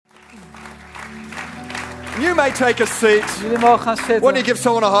You may take a seat. Jullie mogen gaan Why don't you zitten. give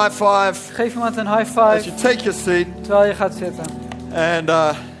someone a high five Geef iemand een high as five you take your seat? terwijl je gaat zitten. And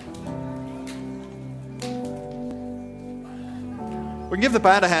we can give the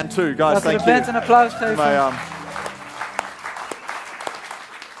band a hand too, guys. Laten we Thank de band you. een applaus May, geven.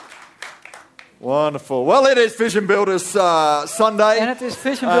 Wonderful. Well, it is Vision Builders Sunday. En het is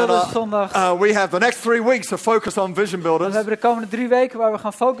Vision Builders zondag. We have the next 3 weeks to focus on Vision En we Builders. hebben de komende 3 weken waar we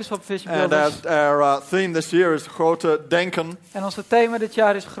gaan focussen op Vision And Builders. our theme this year is groter denken, En onze thema dit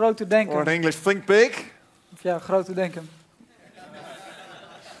jaar is groter or in denken. English, think big. Of ja, groter denken.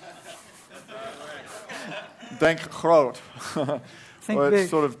 Denk groot. Think Well, it big.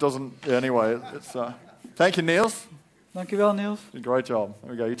 sort of doesn't. Yeah, anyway, it's. Thank you, Niels. Dankjewel Niels. You did a great job.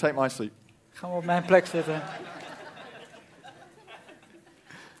 There we go. You take my seat. Gaan we op mijn plek zitten.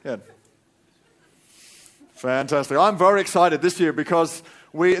 Good. Fantastic. I'm very excited this year because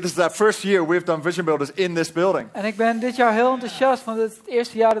this is our first year we've done Vision Builders in this building. En ik ben dit jaar heel enthousiast, want het is het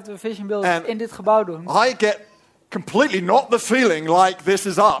eerste jaar dat we Vision Builders En- in dit gebouw doen. I get completely not the feeling like this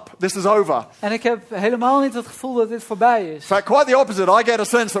is up, this is over. En ik heb helemaal niet het gevoel dat dit voorbij In is. fact, quite the opposite. I get a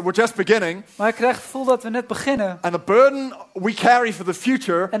sense that we're just beginning, Maar ik krijg het gevoel dat we net beginnen. and the burden we carry for the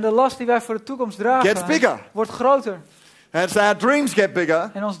future En de last die wij voor de toekomst gets dragen, bigger. wordt groter. And so our dreams get bigger,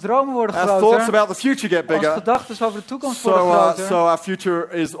 En onze dromen worden our thoughts groter. about the future get Onze bigger. gedachten over de toekomst worden groter. So our future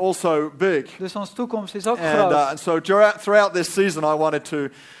is also big. Dus onze toekomst is ook And groot. so throughout this season, I wanted to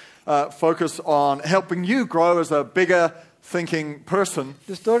focus on helping you grow as a bigger thinking person,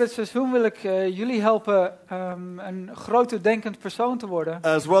 Dus door dit seizoen wil ik jullie helpen een groter denkend persoon te worden.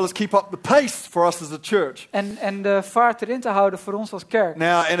 as well as keep up the pace for us as a church. En de vaart erin te houden voor ons als kerk.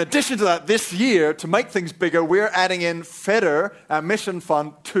 Now, in addition to that, this year, to make things bigger, we're adding in FEDER, our mission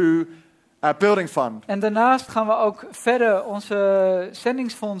fund, to our building fund. En daarnaast gaan we ook verder onze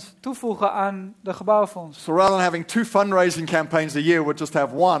zendingsfonds toevoegen aan de gebouwfonds. So rather than having 2 fundraising campaigns a year, we'll just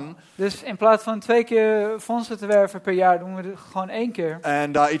have 1. Dus in plaats van 2 keer fondsen te werven per jaar, doen we het gewoon 1 keer.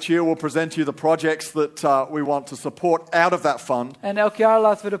 And each year we'll present you the projects that we want to support out of that fund. En elk jaar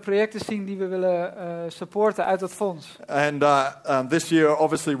laten we de projecten zien die we willen supporten uit dat fonds. And this year,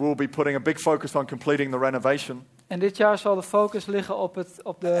 obviously, we'll be putting a big focus on completing the renovation. En dit jaar zal de focus liggen op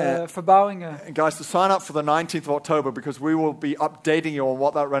de verbouwingen. And guys, to sign up for the 19th of October, because we will be updating you on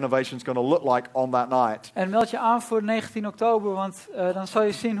what that renovation is going to look like on that night. En meld je aan voor 19 oktober, want dan zal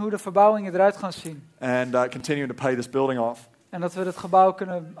je zien hoe de verbouwingen eruit gaan zien. And continuing to pay this building off. En dat we het gebouw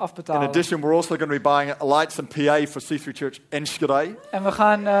kunnen In afbetalen. addition, we're also going to be buying lights and PA for C3 Church Enschede. En we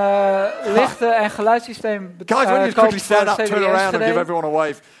gaan lichten en geluidssysteem Guys, why don't you just quickly stand up, voor turn CDS around and give Enschede. everyone a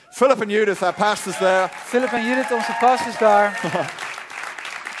wave. Philip and Judith, our pastors there. Philip en Judith, onze pastors daar,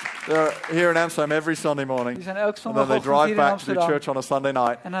 They're here in Amsterdam every Sunday morning. die zijn elke And then they zondagochtend drive hier in back to do Amsterdam. church on a Sunday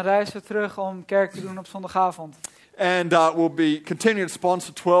night. En dan reizen we terug om kerk te doen op zondagavond. And we'll be continuing to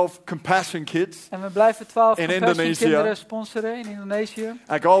sponsor 12 Compassion Kids. En we blijven 12 In Compassion Indonesië. kinderen sponsoren in Indonesië.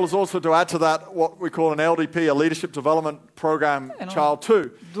 Our goal is also to add to that what we call an LDP, a Leadership Development Program, En Child 2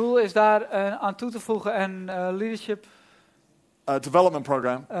 Het doel is daar aan toe te voegen een leadership development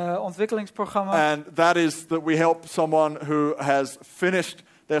program. ontwikkelingsprogramma. And that is that we help someone who has finished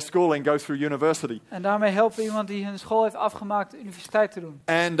their schooling go through university. En daarmee helpen we iemand die hun school heeft afgemaakt de universiteit te doen.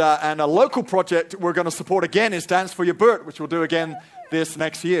 And a local project we're going to support again is Dance for Your Bird, which we'll do again this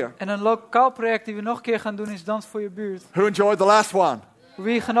next year. En een lokaal project die we nog een keer gaan doen is Dans voor je buurt. Who enjoyed the last one?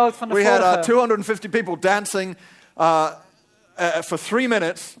 Wie genoot van de We had vorige? 250 people dancing for 3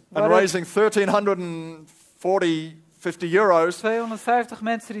 minutes and Waarin- raising 1,350 euros 250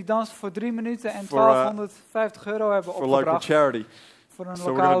 mensen die dansen voor 3 minuten en Voor, 1250 euro hebben for local opgebracht charity. voor een So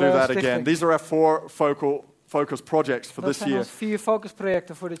we're going to do lokale that again. stichting. These are our 4 focus projects for Dat this zijn year. onze 4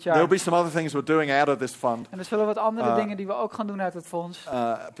 focusprojecten voor dit There'll jaar. be some other things we're doing out of this fund, En er zullen wat andere Uh, dingen die we ook gaan doen uit het fonds.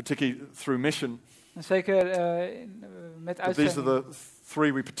 particularly through mission. En zeker met But these are uitzending. the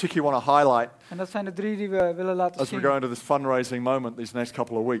 3 we particularly want to highlight En dat zijn de 3 die we willen laten as we zien. go into this fundraising moment these next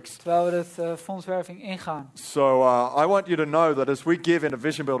couple of weeks. Terwijl we het fondswerving ingaan. So I want you to know that as we give into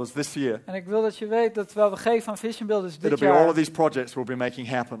Vision Builders this year, En ik wil dat je weet dat terwijl we geven aan Vision Builders dit it'll be all of jaar, these projects we'll be making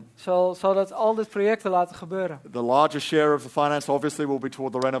happen. zal dat al dit projecten laten gebeuren. The largest share of the finance obviously will be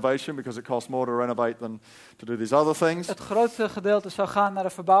toward the renovation because it costs more to renovate than to do these other things. Het grootste gedeelte zal gaan naar de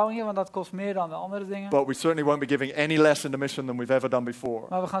verbouwingen, want dat kost meer dan de andere dingen. But we certainly won't be giving any less in the mission than we've ever done before.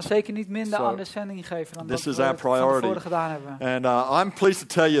 Maar we gaan zeker niet minder So, aan de zending geven dan this dat is we our het van priority. tevoren gedaan hebben. And I'm pleased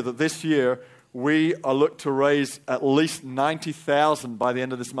to tell you that this year we are look to raise at least 90,000 by the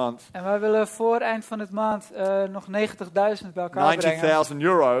end of this month. En wij willen voor eind van het maand nog 90.000 bij elkaar brengen. 90,000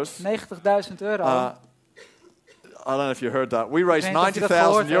 euros. 90.000 euro. I don't know if you heard that. We raised Ik weet niet of je dat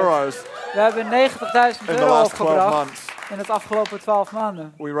 90,000 gehoord euros We hebben 90.000 in the euro last 12 opgebracht months. in het afgelopen 12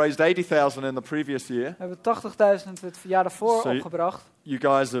 maanden. We raised 80,000 in the previous year. We hebben 80.000 het jaar daarvoor So opgebracht. You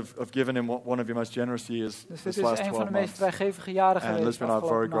guys have given in one of your most generous years Dus dit this is last een van 12 de meest months. vrijgevige jaren And geweest de Lisbon and I are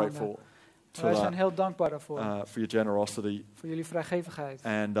very afgelopen grateful maanden. to Wij zijn that, heel dankbaar daarvoor, for your generosity. voor jullie vrijgevigheid.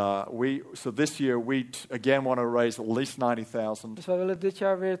 And so this year we again want to raise at least 90,000. Dus wij willen dit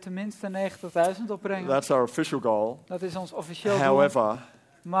jaar weer tenminste 90.000 opbrengen. That's our official goal. Dat is ons officieel doel. However,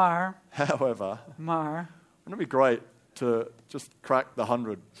 Maar, wouldn't it be great to just crack the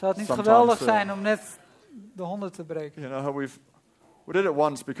 100? zou het niet sometime geweldig soon? zijn om net de 100 te breken? You know how we did it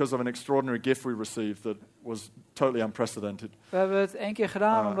once because of an extraordinary gift we received that was totally unprecedented We hebben het 1 keer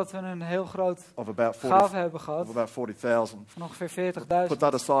gedaan omdat we een heel groot of about gave hebben gehad. 40,000. Van ongeveer 40.000. Put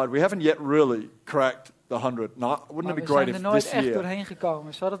that aside. We haven't yet really cracked the 100. Now, wouldn't Maar it be we great zijn er if nooit this echt year, doorheen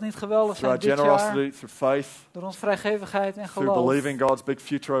gekomen. Zou dat niet geweldig through zijn our dit jaar, generosity, through faith, door onze vrijgevigheid en through geloof, believing God's big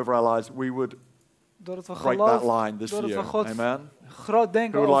future over our lives, we would doordat we break that geloven, line this doordat we year? God Amen. groot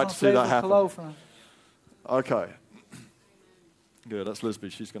denken Who would over like to ons see that leven happen? geloven. Okay. Good. That's Lisby.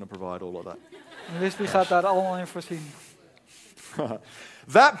 She's going to provide all of that. En Lisby gaat daar allemaal in voorzien.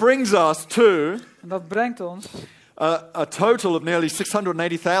 That brings us to En dat brengt ons a total of nearly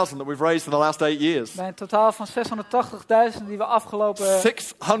 680,000 that we've raised in the last 8 years. bij een totaal van 680.000 die we afgelopen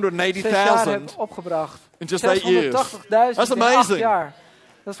 6 jaar 680,000 hebben opgebracht. in just 8 years. 680.000 That's in 8 amazing. jaar.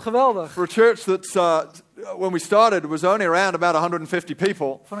 Dat is geweldig. For a church that's, when we started, was only around about 150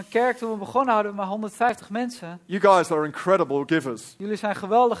 people. Voor een kerk toen we begonnen hadden we maar 150 mensen. You guys are incredible givers. Jullie zijn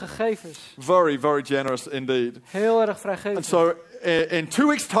geweldige gevers. Very, very generous indeed. Heel erg And vrijgevig. so in 2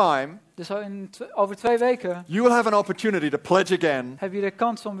 weeks' time, Dus over 2 weken you will have an opportunity to pledge again heb je de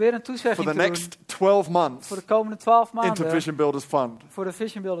kans om weer een for toezegging the te doen next 12 months voor de komende 12 into maanden Vision Builders Fund, voor de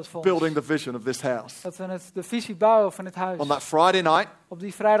Vision Builders Fonds. building the vision of this house. Dat we de visie bouwen van dit huis. On that Friday night, Op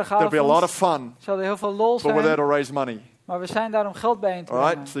die there'll vrijdagavond be a lot of fun, zal er heel veel lol but we're there zijn, to raise money. maar we zijn daar om geld bijeen te All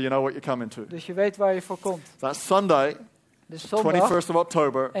brengen. right, so you know what you're coming to. Dus je weet waar je voor komt. That's Sunday, Dus zondag, 21st of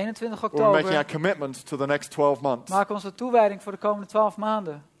October. 21 We're making our oktober, commitments to the next 12 months. maken we onze toewijding voor de komende 12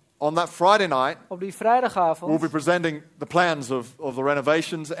 maanden. On that Friday night, Op die we'll vrijdagavond be presenting the plans of the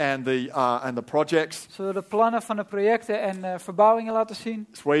renovations and the projects. zullen we de plannen van de projecten en verbouwingen laten zien.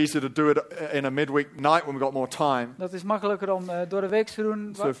 It's way easier to do it in a midweek night when we've got more time. Dat is makkelijker om door de week te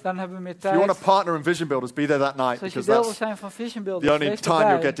doen, So dan hebben we meer If you want tijd. to partner in Vision Builders, be there that night, Zoals je because deel wil that's zijn van Vision Builders, the only wees time you'll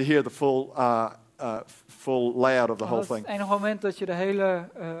erbij. get to hear the full layout of the whole Want dat is thing het enige moment dat je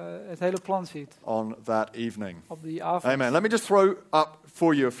het hele plan ziet. on that evening. Op die avond. Amen. Let me just throw up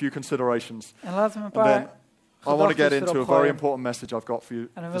for you a few considerations. En laten we een And then paar I want to get gedachten into a erop very gooien. important message I've got for you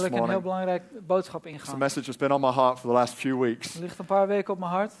En dan this wil ik een heel morning. belangrijk boodschap It's a ingaan. message that's been on my heart for the last few weeks. Het ligt een paar weken op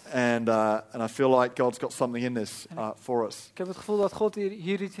mijn hart. And I feel like God's got something in this for us. Ik heb het gevoel dat God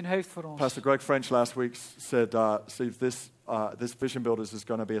hier iets in heeft voor ons. Pastor Greg French last week said, Steve, this Vision Builders is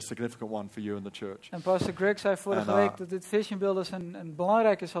going to be a significant one for you in the church. En Pastor Greg zei vorige En, week dat dit Vision Builders een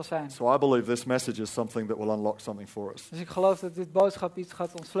belangrijke zal zijn. So I believe this message is something that will unlock something for us. Dus ik geloof dat dit boodschap iets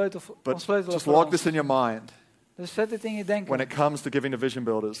gaat But ontsleutelen just voor log ons. this in your mind Dus zet dit in je denken. when it comes to giving to Vision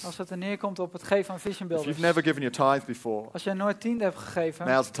Builders. Als het er neerkomt op het geven van Vision If Builders. you've never given your tithe before, Als jij nooit 10 hebt gegeven,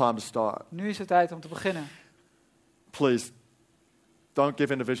 now's the time to start. nu is het tijd om te beginnen. Please, don't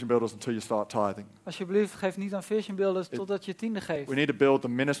give in to Vision Builders until you start tithing. Alsjeblieft, geef niet aan Vision Builders totdat je 10e geeft. We need to build the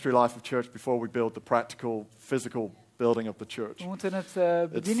ministry life of church before we build the practical, physical building of the church. We moeten het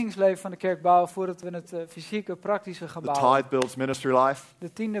bedieningsleven van de kerk bouwen voordat we het fysieke, praktische gaan The bouwen. tithe builds ministry life, De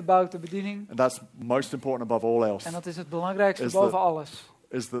 10e bouwt de bediening. and that's most important above all else. En dat is het belangrijkste Is boven that- alles.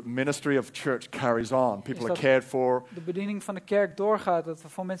 Is that ministry of church carries on. People are dat- cared for. De bediening van de kerk doorgaat, dat er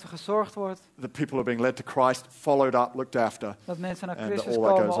voor mensen gezorgd wordt. The people are being led to Christ, followed up, looked after. Dat mensen naar And Christus all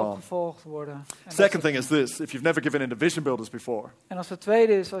that komen, goes on. opgevolgd worden. En, Second thing is this: if you've never given into Vision Builders before, en als het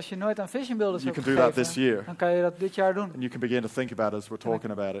tweede is, als je nooit aan Vision Builders you hebt can do that this gegeven, year, dan kan je dat dit jaar doen. and you can begin to think about it as we're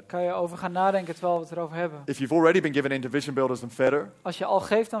talking about it. Kan je over gaan nadenken terwijl we het erover hebben. If you've already been given into Vision Builders and Feder, Als je al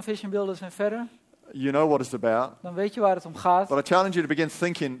geeft aan Vision Builders en verder, you know what it's about. dan weet je waar het om gaat. But I challenge you to begin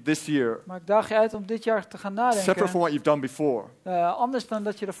thinking this year, Maar ik daag je uit om dit jaar te gaan separate from nadenken. what you've done before. Anders dan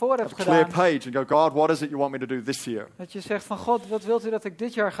dat je ervoor hebt Have a clear gedaan. page and go, God, what is it you want me to do this year? Dat je zegt van God, wat wilt u dat ik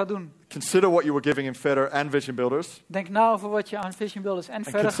dit jaar ga doen? Consider what you were giving in Feder and Vision Builders, Denk na over wat je aan Vision Builders en and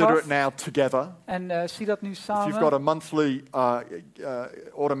verder consider it gaf. now together. En zie dat nu If you've got samen. a monthly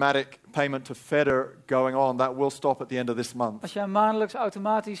automatic payment to Feder going on, that will stop at the end of this month. Als je een maandelijks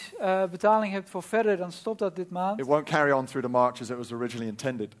automatisch betaling hebt voor verder, dan stopt dat dit maand. It won't carry on through to March as it was originally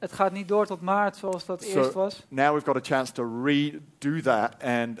intended. Het gaat niet door tot maart zoals dat So- eerst was. Now we've got a chance to redo that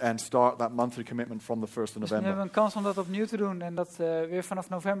and start that monthly commitment from the 1st of Dus nu hebben we November. een kans om dat opnieuw te doen en dat weer vanaf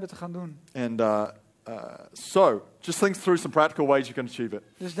november te gaan doen. doen. And so, just think through some practical ways you can achieve it.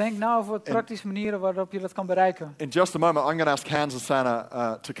 Dus denk nou over wat praktische manieren waarop je dat kan bereiken. In just a moment, I'm going to ask Hans and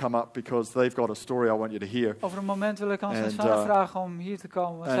Sana to come up because they've got a story I want you to hear. Over een moment wil ik Hans en And, Sanne vragen om hier te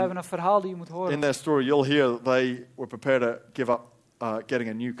komen. Want ze hebben een verhaal die je moet horen. In their story, you'll hear they were prepared to give up getting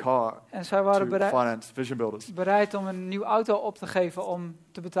a new car En zij to waren finance Vision Builders. bereid om een nieuw auto op te geven om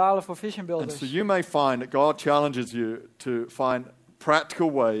te betalen voor Vision And Builders. so you may find that God challenges you to find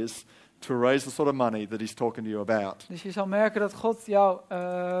practical ways to raise the sort of money that he's talking to you about. Dus je zal merken dat God jou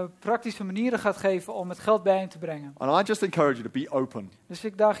praktische manieren gaat geven om het geld bijeen te brengen. And I just encourage you to be open Dus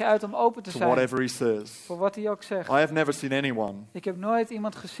ik daag je uit om open te to zijn whatever he says. voor wat hij ook zegt. I have never seen anyone Ik heb nooit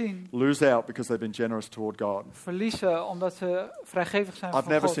iemand gezien lose out because they've been generous toward God. verliezen omdat ze vrijgevig zijn I've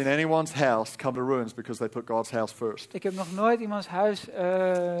voor never God. seen anyone's house come to ruins because they put God's house first. Ik heb nog nooit iemands huis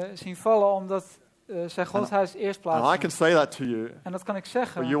zien vallen omdat zij Gods huis eerst And I plaatsen. can say that to you, En dat kan ik but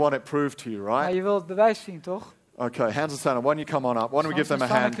zeggen. you want it proved to you, Maar right? je wilt het bewijs zien, toch? Okay, Hans and Sana, why don't you come on up? Why don't we give Hans them en a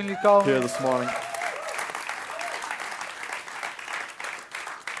Sanne, hand kunnen jullie komen? here this morning?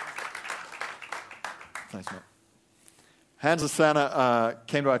 Thanks, Matt. Hans and Sana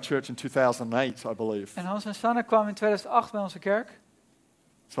came to our church in 2008, I believe. En Hans en Sanne kwamen in 2008 bij onze kerk.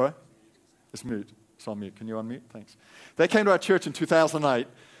 Sorry? It's mute. It's on mute. Can you unmute? Thanks. They came to our church in 2008.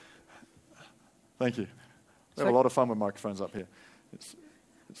 Thank you. We have a lot of fun with microphones up here.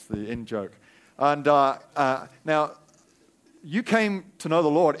 It's the in joke. And now, you came to know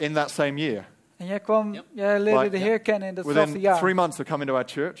the Lord in that same year. En jij leerde de Heer kennen in datzelfde Within jaar. 3 months of coming to our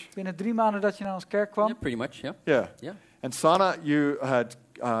church. Binnen 3 maanden dat je naar onze kerk kwam. Yeah, pretty much, yeah. Yeah. Yeah. And Sana, you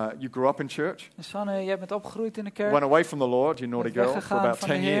grew up in church. En Sanne, jij bent opgegroeid in de kerk. Went away from the Lord, you Je naughty bent girl, for weggegaan about van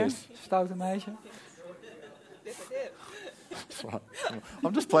de 10 Heer. years. Stoute meisje. That's right.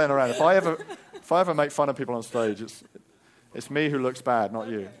 I'm just playing around. If I ever make fun of people on stage, it's me who looks bad, not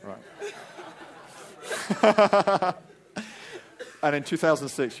you. Right. And in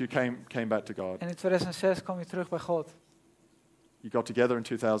 2006, you came back to God. En in 2006 kwam je terug bij God. You got together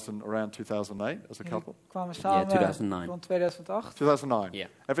in around 2008 as a Jullie couple. kwamen samen 2009. rond 2008. 2009. Yeah.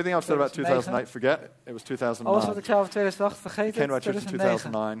 Everything I've said about 2008, forget. It was Alles wat 2009. ik zei over 2008 vergeten. Came to our church in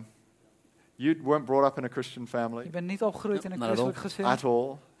 2009. 2009. You weren't brought up in a Christian Je family bent niet opgegroeid in een Not at all. christelijk gezin. at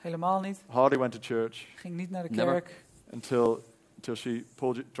all. Helemaal niet. Hardly went to church Ging niet naar de Never. kerk. until she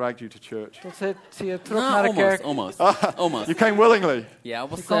dragged you to church. Tot ze je terug No, naar de almost, kerk. almost, You almost. came willingly. Yeah, I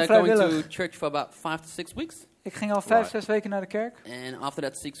was Je kwam going to vrijwillig. church for about 5 to 6 weeks. Ik ging al 5-6 weken naar de kerk. And after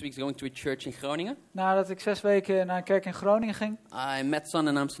that 6 weeks going to a church in Groningen, Nadat ik 6 weken naar een kerk in Groningen ging, I met Son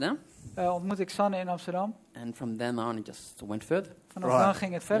in Amsterdam. ontmoette ik Sanne in Amsterdam. And from then on, it just went further. Vanaf Right. dan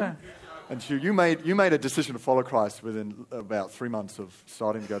ging het verder. And you made a decision to follow Christ within about 3 months of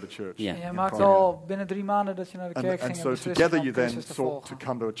starting to go to church. Yeah. En jij in maakte Groningen. al binnen 3 maanden dat je naar de kerk And ging so en besliste together om you then Christus te sought volgen. to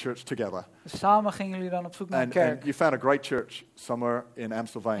come to a church together. Dus samen gingen jullie dan op zoek naar een And kerk. you found a great church somewhere in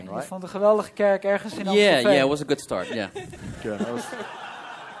Amstelveen, En je right? vond een geweldige kerk ergens in Yeah, Amstelveen. yeah, it was a good start, yeah. Yeah, that was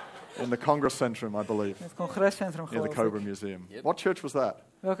in the Congress Centrum, I believe, In het congrescentrum near the geloof Cobra ik. Museum. Yep. What church was that?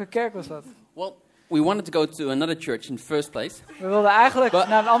 Welke kerk was dat? Well, we wanted to go to another church in the first place. We wilden eigenlijk But-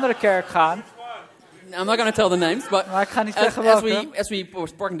 naar een andere kerk gaan. I'm not going to tell the names, but Maar ik ga niet as, zeggen as welke. we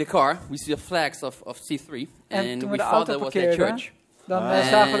were parking the car, we see the flags of C3, En and toen we we de thought auto that was their parkeerden, church. dan Ah.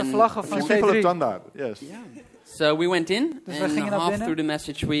 zagen we de En vlaggen A van few people have C3. done that, yes. So we went in, Dus we and gingen naar half binnen. through the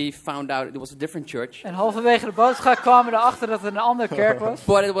message we found out it was a different church. En halverwege de boodschap kwamen we erachter dat het een andere kerk was.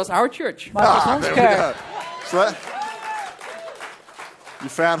 But it was our church. Maar het was onze There we kerk. go. So you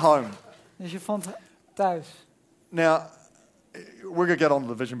found home. Dus je vond thuis. Now, we're going to get on to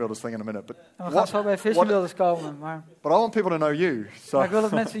the Vision Builders thing in a minute, but En we gaan zo bij Vision Builders komen. Maar I want people to know you. ik So, wil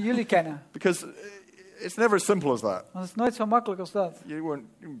dat mensen jullie kennen. because it's never as simple as that. Want het is nooit zo makkelijk als dat. You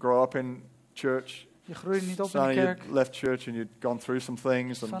didn't grow up in church. Je groeide niet op in de Sonny, kerk. you'd left church and you'd gone through some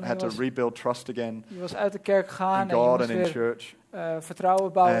things and Sonny had to was- rebuild trust again Je was uit de kerk gegaan in en je God moest and in weer church.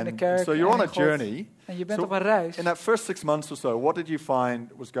 vertrouwen bouwen in de And kerk. so en you're on in a God. journey. En je bent So op een reis. In that first 6 months or so, what did you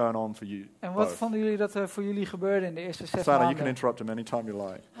find was going on for you? En wat both? vonden jullie dat er voor jullie gebeurde in de eerste 6 Sana, you can maanden? interrupt him anytime you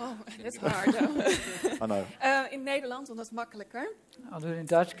like. Oh, that's hard. I know. In Nederland, want dat is makkelijker. I'll do it in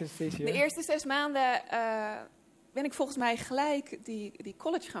Dutch because it's De easier. eerste 6 maanden ben ik volgens mij gelijk die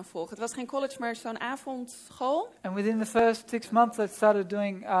college gaan volgen. Het was geen college, maar zo'n avondschool. And within the first 6 months I started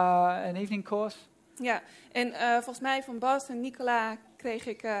doing an evening course. Ja, en volgens mij van Bas en Nicola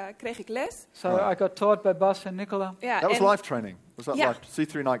kreeg ik les. So Right. I got taught by Bas and Nicola. Ja, That was en, life training. Was that Ja. life?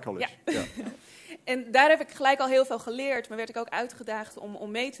 C3 Night College. Ja. En daar heb ik gelijk al heel veel geleerd, maar werd ik ook uitgedaagd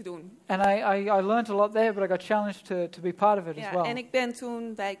om mee te doen. And I learned a lot there, but I got challenged to be part of it as Ja, well. en ik ben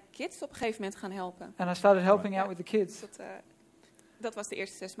toen bij kids op een gegeven moment gaan helpen. And I started helping out with the kids. Dat, Dat was de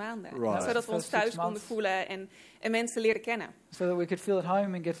eerste 6 maanden. Right. Zodat we ons First 6 thuis konden months. voelen en mensen leren kennen. So that we could feel at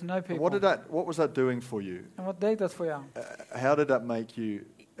home and get to know people. What was that doing for you? En wat deed dat voor jou? How did that make you?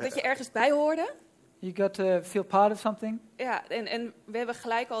 Dat je ergens bij hoorde. You got to feel part of something. Ja, en we hebben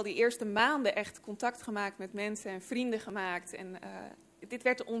gelijk al die eerste maanden echt contact gemaakt met mensen en vrienden gemaakt. En dit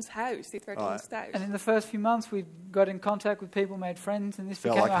werd ons huis, dit werd ons thuis. And in the first few months we got in contact with people, made friends, and this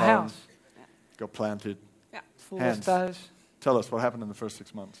Felt became like our home. house. Got planted. Het voelde als Hands. thuis. Tell us what happened in the first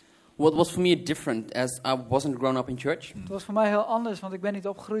 6 months. What was for me different, as I wasn't grown up in church. Het was voor mij heel anders, want ik ben niet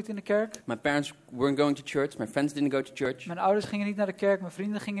opgegroeid in de kerk. My parents weren't going to church. My friends didn't go to church. Mijn ouders gingen niet naar de kerk, mijn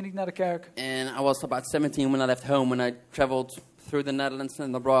vrienden gingen niet naar de kerk. And I was about 17 when I left home, and I traveled through the Netherlands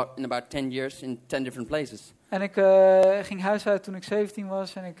and abroad in about 10 years in 10 different places. En ik ging huis uit toen ik 17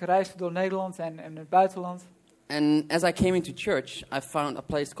 was en ik reisde door Nederland en het buitenland. And as I came into church, I found a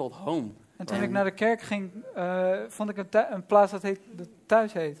place called home. En toen ik naar de kerk ging, vond ik een plaats dat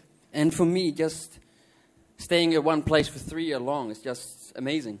thuis heet. And for me, just staying at one place for 3 years long is just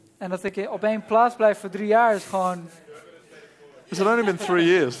amazing. En dat ik op één plaats blijf voor 3 jaar is gewoon... Has it only been 3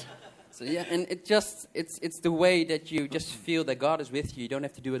 years? So yeah, and it's the way that you just feel that God is with you. You don't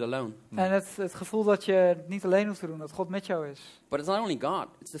have to do it alone. En het gevoel dat je het niet alleen hoeft te doen, dat God met jou is. But it's not only God,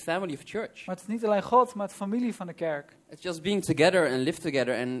 it's the family of church. Maar het is niet alleen God, maar het familie van de kerk. It's just being together and live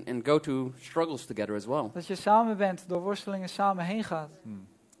together and go to struggles together as well. Dat je samen bent, door worstelingen samen heen gaat.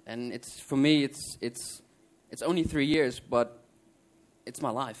 And it's for me, it's only 3 years, but it's my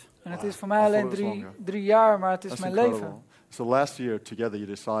life. En het Wow. is voor mij I alleen thought it was longer. 3 jaar, maar het is That's mijn incredible. leven. So last year together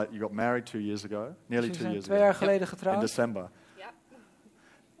you got married 2 years ago, nearly Dus 2 we zijn years 2 jaar ago, geleden in getrouwd. December. Ja.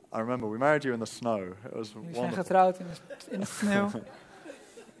 I remember we married you in the snow. It was We zijn wonderful. getrouwd in de sneeuw.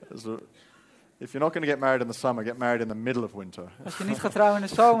 If you're not going to get married in the summer, get married in the middle of winter. Als je niet gaat trouwen in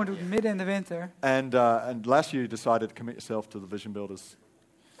de zomer, doe het midden in de winter. And last year you decided to commit yourself to the Vision Builders.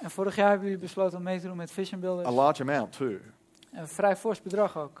 En vorig jaar hebben jullie besloten om mee te doen met Vision A Builders. large amount too. Een vrij fors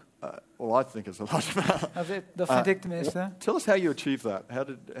bedrag ook. Well, I think it's a large amount. Nou, dat vind ik tenminste. Tell us how you achieved that.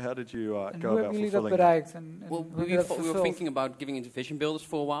 How did you En go hoe about hebben jullie dat fulfilling that? bereikt? En Well, hoe we hebben jullie dat were vervuld? thinking about giving into Vision Builders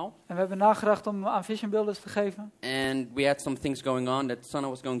for a while. En we hebben nagedacht om aan Vision Builders te geven. And we had some things going on that Sanna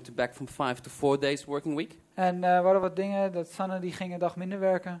was going to back from 5 to 4 days working week. En er waren wat dingen, dat Sanne die ging een dag minder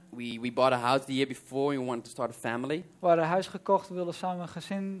werken. We bought a house the year before. We wanted to start a family. We hadden een huis gekocht, we wilden samen een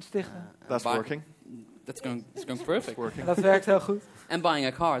gezin stichten. That's buy- working. It's going It's perfect. working. En dat werkt heel goed. And buying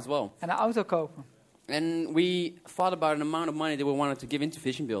a car as well. En een auto kopen. And we thought about an amount of money that we wanted to give into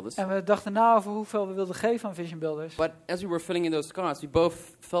Vision Builders. En we dachten na over hoeveel we wilden geven aan Vision Builders. But as we were filling in those cards, we both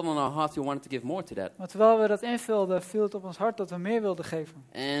felt on our hearts we wanted to give more to that. Maar terwijl we dat invulden, viel het op ons hart dat we meer wilden geven.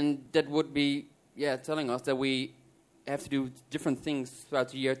 And that would be, telling us that we have to do different things throughout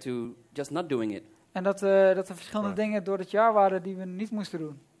the year to just not doing it. En dat er verschillende Right. dingen door het jaar waren die we niet moesten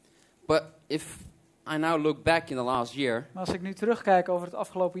doen. But if I now look back in the last year, Maar als ik nu terugkijk over het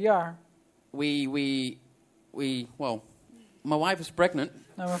afgelopen jaar. well, my wife is pregnant.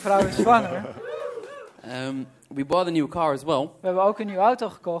 Nou, mijn vrouw is zwanger. We bought a new car as well. We hebben ook een nieuwe auto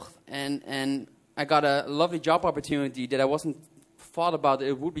gekocht. And I got a lovely job opportunity that I wasn't thought about that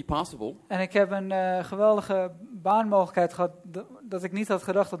it would be possible. En ik heb een geweldige baanmogelijkheid gehad dat ik niet had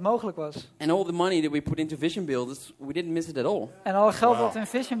gedacht dat mogelijk was. And all the money that we put into Vision Builders, we didn't miss it at all. En alle geld Wow. dat we in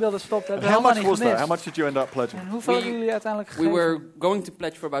Vision Builders stopten, hebben we How helemaal much niet was that? How gemist. much did you end up pledging? En hoeveel hebben jullie uiteindelijk We gegeven? were going to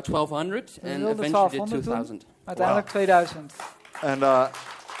pledge for about 1,200 We and wilden eventually did 1200 doen. 2,000. Uiteindelijk Wow. 2000. And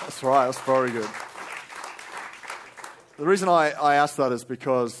that's right. That's very good. The reason I ask that is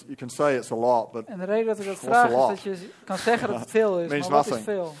because you can say it's a lot, but En de reden dat ik dat What's vraag a lot? is dat je kan zeggen dat het veel is, Means maar wat is nothing.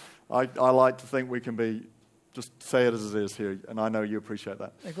 veel? I like to think we can be just say it as it is here, and I know you appreciate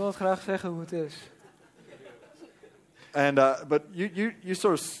that. Ik wil het graag zeggen hoe het is. And but you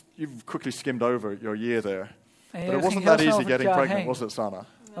sort of you've quickly skimmed over your year there, En but je it ging wasn't heel that snel easy over het getting jaar pregnant, heen. was it, Sana?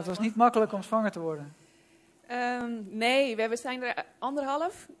 Het was niet makkelijk om zwanger te worden. Nee, we zijn er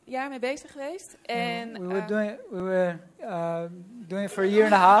 1,5 jaar mee bezig geweest. En, We were doing it for a year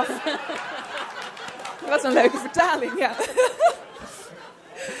and a half. dat was een leuke vertaling, ja.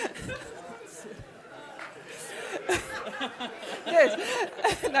 Dus,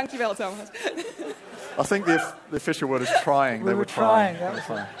 dankjewel Thomas. I think the official word is trying. We They were were trying. trying, that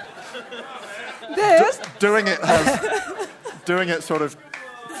was Dus, Doing it sort of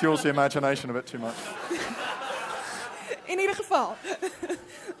fuels the imagination a bit too much. in ieder geval.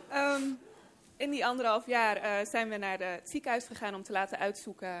 In die 1,5 jaar zijn we naar het ziekenhuis gegaan om te laten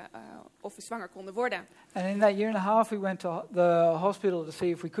uitzoeken of we zwanger konden worden. And in that year and a half we went to the hospital to see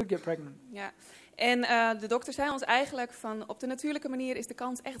if we could get pregnant. Ja. En de dokter zei ons eigenlijk van op de natuurlijke manier is de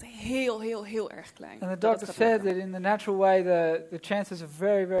kans echt heel erg klein. And the dat het doctor gaat said lukken. that in the natural way, the chances are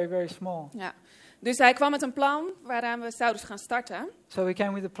very small. Ja. Dus hij kwam met een plan waaraan we zouden gaan starten. So we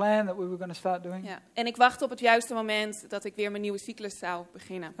came with a plan that we were going to start doing. Ja. En ik wachtte op het juiste moment dat ik weer mijn nieuwe cyclus zou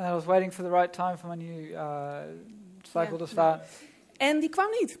beginnen. And I was waiting for the right time for my new cycle Ja. to start. En die kwam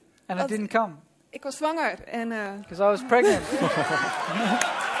niet. And Wat- it didn't come, Ik was zwanger. En because I was pregnant.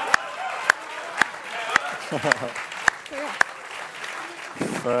 ja.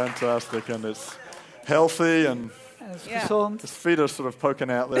 Fantastic. And it's healthy and En het is Ja. gezond. his feet are sort of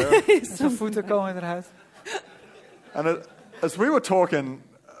poking out there. En zijn voeten komen eruit. And as we were talking,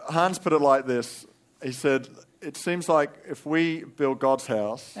 Hans put it like this. He said, it seems like if we build God's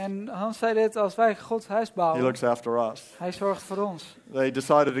house, En Hans zei dit, als wij Gods huis he bouwen, looks after us. hij zorgt voor ons. They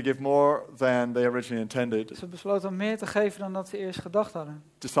decided to give more than they originally intended. Ze besloten om meer te geven dan dat ze eerst gedacht hadden.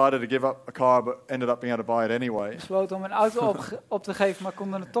 Decided to give up a car, but ended up being able to buy it anyway. Besloten om een auto op te geven, maar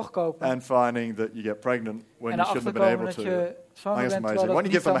konden het toch kopen. And finding that you get pregnant when En you shouldn't have erachter been komen able dat to. je I zwanger think it's bent, amazing. terwijl Why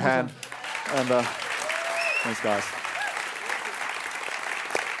dat don't you give niet them a zou hand? moeten. And thanks, guys.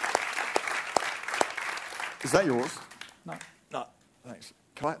 Is that yours? No. No. Thanks.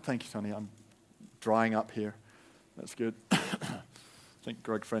 Thank you, Tony. I'm drying up here. That's good. I think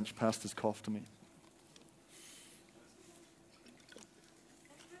Greg French passed his cough to me.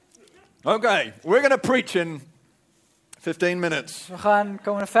 Okay, we're going to preach in 15 minutes. We gaan de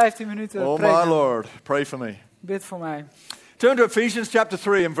komende 15 minuten Oh my preken. Lord, pray for me. Bid voor mij. Turn to Ephesians chapter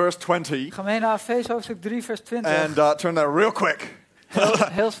 3 and verse 20. Ga mee naar Efeze hoofdstuk 3 vers 20. And turn there real quick.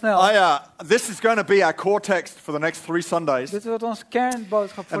 Heel snel. This is going to be our core text for the next 3 Sundays. Dit wordt onze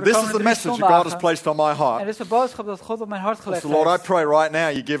kernboodschap voor And de this is komende the 3 message that God has zondagen. placed on my En heart. dit is de boodschap dat God op mijn hart gelegd So Lord, I heeft. pray right now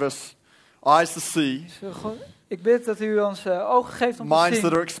you give us eyes to see, Dus, ik bid dat u ons ogen geeft om te minds that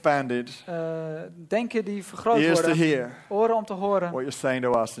are zien. expanded, Denken die vergroot ears to worden. hear Oren om te horen. what you're saying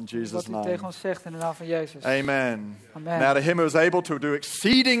to us in Wat Jesus' u name. tegen ons zegt in de naam van Jezus. Amen. Amen. Now to him who is able to do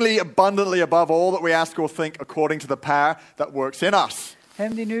exceedingly abundantly above all that we ask or think according to the power that works in us.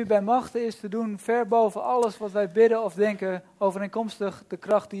 Hem die nu bij machten is te doen ver boven alles wat wij bidden of denken, overeenkomstig de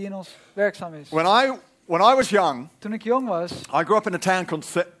kracht die in ons werkzaam is. When I was young, Toen ik jong was, I grew up in a town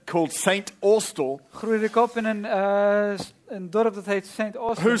called St. Austell. groeide ik op in een dorp dat heet St.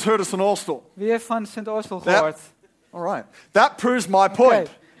 Austell. Who's heard of St. Austell? Wie heeft van St. Austell Ja. gehoord? All right. That proves my point. Oké,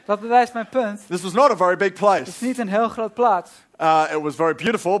 dat bewijst mijn punt. This was not a very big Het place. is niet een heel groot plaats. It was very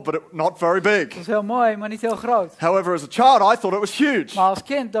beautiful, but not very Het big. is heel mooi, maar niet heel groot. However, as a child, I thought it was huge. Maar als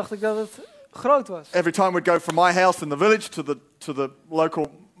kind dacht ik dat het groot was. Every time we'd go from my house in the village to the local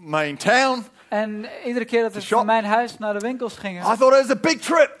main town, En iedere keer dat we shop. van mijn huis naar de winkels gingen, I thought it was a big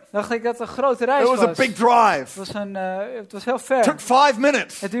trip. dacht ik dat het een grote reis It was a was. big drive. Het was heel It ver. took 5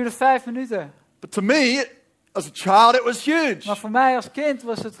 minutes. Het duurde 5 minuten. But to me, as a child, it was huge. Maar voor mij als kind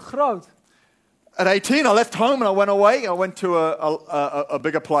was het groot. At 18, I left home and I went away. I went to a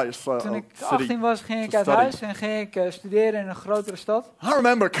bigger place, Toen a ik city. 18 was, ging ik to uit study. huis en ging ik studeren in een grotere stad. I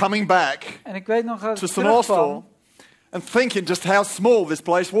remember coming back En ik weet nog dat to ik St. Austell terugkwam and thinking just how small this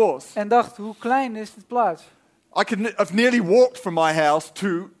place was. en dacht, hoe klein is dit plaats? I've nearly walked from my house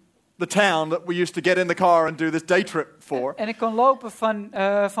to the town that we used to get in the car and do this day trip for. En ik kon lopen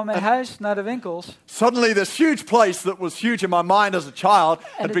van mijn huis naar de winkels. Suddenly, this huge place that was huge in my mind as a child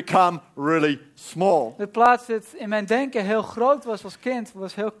had it- become really small. De plaats dat in mijn denken heel groot was als kind,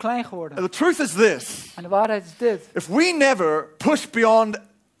 was heel klein geworden. And the truth is this: En de waarheid is dit. if we never push beyond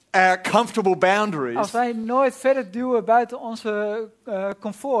our comfortable Als boundaries, wij nooit verder duwen buiten onze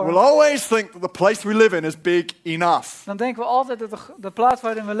comfort, we'll always think that the place we live in is big enough. dan denken we altijd dat de plaats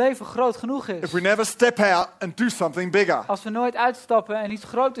waarin we leven groot genoeg is. If we never step out and do something bigger, Als we nooit uitstappen en iets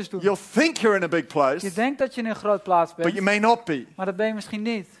groters doen. you'll think you're in a big Je place, denkt dat je in een groot plaats but you bent, may not be. maar dat ben je misschien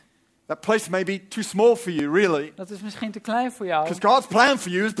niet. That place may be too small for you, really, Dat is misschien te klein voor jou. because God's plan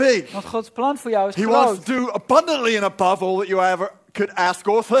for you is big. Want Gods plan voor jou is He wants groot. to do abundantly and above all that you ever could ask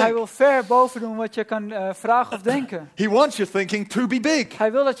or Hij think. wil ver boven doen wat je kan vragen of denken. He wants your thinking to be big.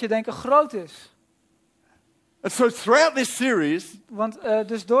 Hij wil dat je denken groot is. And so throughout this series, Want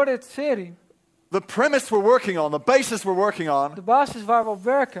dus door dit serie, the premise we're working on, the basis we're working on, de basis waar we op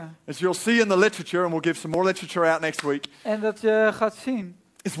werken, as you'll see in the literature, and we'll give some more literature out next week, en dat je gaat zien,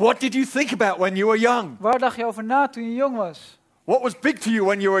 is what did you think about when you were young? waar dacht je over na toen je jong was? What was big to you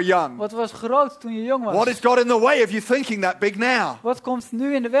when you were young? Wat was groot toen je jong What was? has got in the way of you thinking that big now? Wat komt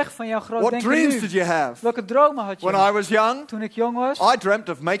nu in de weg van jouw groot What denken dreams nu? did you have? Welke dromen had When je? I was young, Toen ik jong was, I dreamt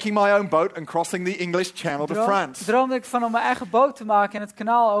of making my own boat and crossing the English Channel to France. droomde ik van om mijn eigen boot te maken en het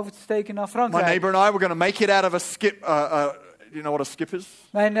kanaal over te steken naar My Frankrijk. neighbor and I were going to make it out of you know what a skip is?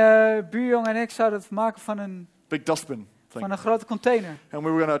 Mijn buurjongen en ik zouden het maken van een Big dustbin thing. van een grote container. And we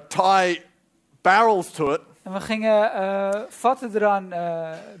were going to tie barrels to it En we gingen vatten eraan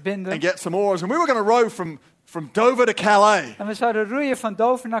binden. and get some oars. And we were going to row from Dover to Calais. En we zouden roeien van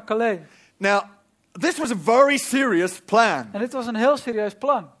Dover naar Calais. Now, this was a very serious plan. En dit was een heel serieus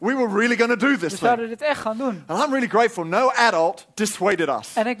plan. We were really going to do We this zouden thing. dit echt gaan doen. And I'm really grateful no adult dissuaded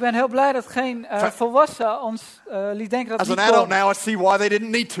us. En ik ben heel blij dat geen volwassen ons liet denken dat As het an niet adult kon. now, I see why they didn't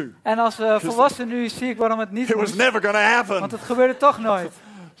need to. En als volwassen nu zie ik waarom het niet It was moest. never going to happen. Want het gebeurde toch nooit.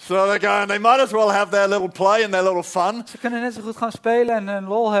 So they're going, they might as well have their little play and their little fun. Ze kunnen net zo goed gaan spelen en een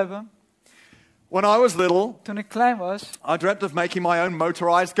lol hebben. When I was little, Toen ik klein was, I dreamt of making my own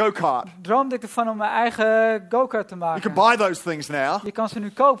motorized go-kart. droomde ik ervan om mijn eigen go-kart te You can maken. buy those things now. Je kan ze nu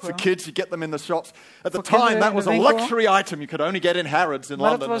kopen. For kids, you get them in the shops. At the Voor time, kinderen that in was de a winkel. luxury item you could only get in Harrods in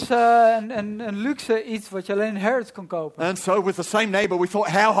Maar dat London. was een luxe iets wat je alleen in Harrods kon kopen. And so with the same neighbor, we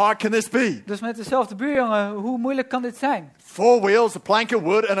thought, how hard can this be? Dus met dezelfde buurjongen, hoe moeilijk kan dit zijn? 4 wheels, a plank of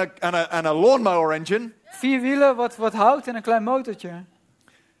wood, and a lawnmower engine. 4 wielen, wat hout en een klein motortje.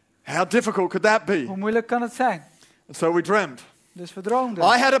 How difficult could that be? Hoe moeilijk kan het zijn? And so we dreamt. Dus we droomden.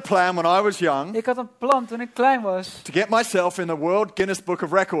 I had a plan when I was young Ik had een plan toen ik klein was. to get myself in the World Guinness Book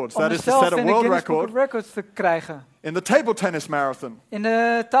of Records. Om That is to mezelf set a in de world Guinness Book record of Records te krijgen. in the table tennis marathon. In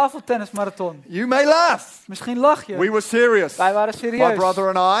de tafeltennismarathon. You may laugh. Misschien lach je. We were serious. Wij waren My serieus.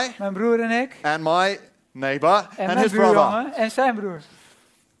 brother and I, Mijn broer en ik. and my neighbor, En and mijn his brother. buurjongen en zijn broer.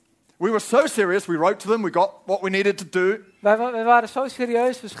 We were so serious, we wrote to them, we got what we needed to do. Wij waren zo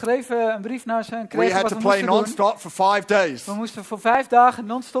serieus. We schreven een brief naar ze en We kregen had wat to we play moesten doen. non-stop for 5 days. We moesten voor 5 dagen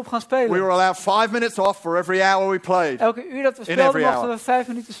non-stop gaan We spelen. were allowed 5 minutes off for every hour we played. Elke uur dat we every speelden mochten hour. we 5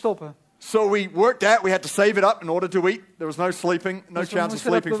 minuten stoppen. So we worked out, we had to save it up in order to eat. There was no sleeping, no Dus we chance of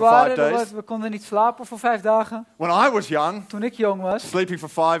moesten dat sleeping for 5 bewaren. days. We konden niet slapen voor 5 dagen. When I was young, Toen ik jong was,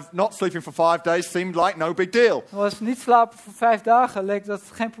 not sleeping for 5 days seemed like no big deal. was niet slapen voor 5 dagen, leek dat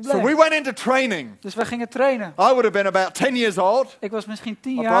geen So we probleem. went into training. Dus wij gingen trainen. I would have been about 10 years old, Ik was misschien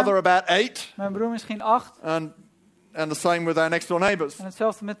 10 my brother jaar, about 8, mijn broer misschien 8. and the same with our next door neighbors. En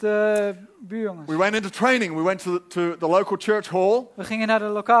hetzelfde met de buurjongens. We went into training. We went to the local church hall, We gingen naar de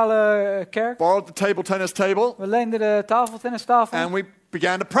lokale kerk. borrowed the table tennis table, We leenden de tafeltennistafel. and we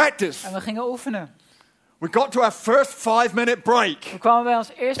began to practice. En we gingen oefenen. We got to our first 5-minute break We kwamen bij ons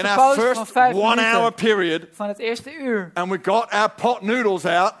eerste in our pauze van first 5 1 hour minuten. period, Van het eerste uur. and we got our pot noodles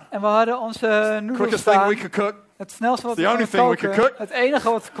out. En we hadden onze noedels Quickest thing we staan. could cook. Het snelste wat The we only konden thing we koken. could cook. Het enige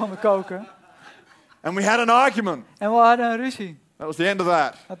wat we konden koken. And we had an argument. En we hadden een ruzie. That was the end of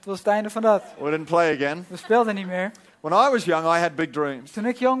that. Dat was het einde van dat. We didn't play again. We speelden niet meer. When I was young, I had big dreams. Toen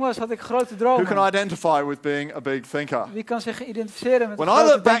ik jong was, had ik grote Who can dromen. identify with being a big thinker? Wie kan zich identificeren met When een I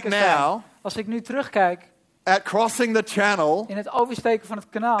grote look back denker zijn? now Als ik nu terugkijk at crossing the channel in het oversteken van het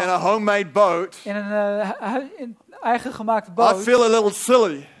kanaal. in a homemade boat, In een eigen gemaakte I boot. feel a little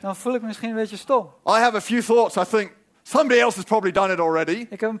silly. Dan voel ik me misschien een beetje stom. I have a few thoughts. I think somebody else has probably done it already.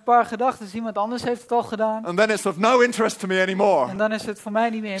 Ik heb een paar gedachten. Iemand anders heeft het al gedaan. And then it's of no interest to me anymore. En dan is het voor mij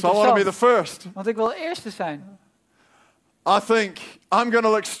niet meer So I want to be the interessant. first. Want ik wil de eerste zijn. I think I'm going to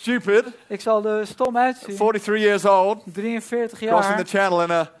look stupid, Ik zal er stom uitzien. 43 years old, 43 crossing jaar. the channel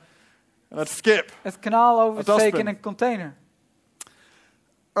in a skip. Het kanaal oversteken dustbin. in een container.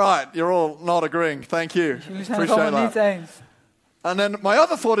 Right, you're all not agreeing. Thank you. Jullie zijn het Appreciate allemaal niet that. eens. And then my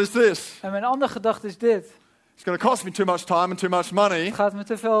other thought is this. En mijn andere gedachte is dit. It's going to cost me too much time and too much money Het gaat me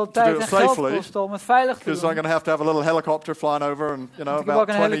te veel do tijd it en geld safely, kosten om het veilig te because I'm doen. going to have a little helicopter flying over and, you know, Want ik heb ook about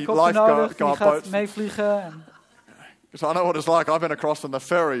een 20 helikopter nodig die lifeguard gaat boats. meevliegen. En, Because I know what it's like. I've been across on the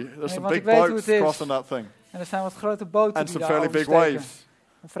ferry. There's Nee, some want big ik weet hoe boats het is. crossing that thing. en er zijn wat grote boten And die some daar fairly big oversteken. waves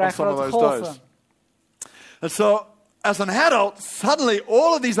En vrij on some of grote those golven. days. And so, as an adult, suddenly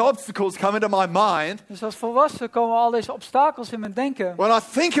all of these obstacles come into my mind Dus als volwassen komen al deze obstakels in mijn denken. when I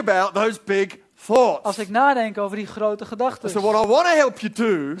think about those big thoughts. Als ik nadenk over die grote gedachten. So what I want to help you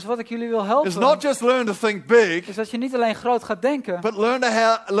do Dus wat ik jullie wil is helpen. not just learn to think big, Is dat je niet alleen groot gaat denken. but learn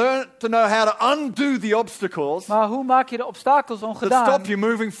to know how to undo the obstacles Maar hoe maak je de obstakels that ongedaan. stop you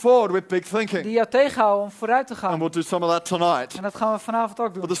moving forward with big thinking. Die jou tegenhouden om vooruit te And gaan. we'll do some of that tonight. En dat gaan we vanavond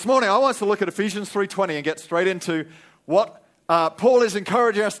ook But doen. this morning I want us to look at Ephesians 3:20 and get straight into what Paul is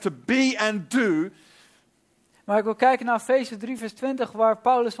encouraging us to be and do, Maar ik wil kijken naar Efeze 3 vers 20 waar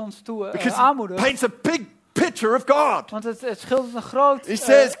Paulus ons toe because he aanmoedigt. paints a big picture of God. Want het schildert een groot He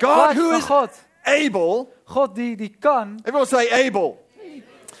says, God plaatje who van is God. able. God die kan. Everyone say able.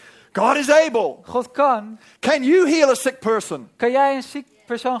 God is able. God kan. Can you heal a sick person? Kan jij een ziek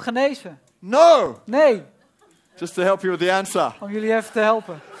persoon genezen? No. Nee. Just to help you with the answer. Om jullie even te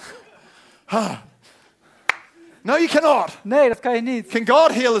helpen. No, you cannot. Nee, dat kan je niet. Can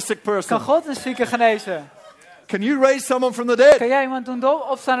God heal a sick Kan person? God een zieke genezen? Can you raise someone from the dead? Kan jij iemand doen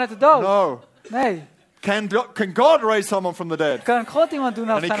opstaan uit de dood? No. Nee. Can God raise someone from the dead? Kan God iemand doen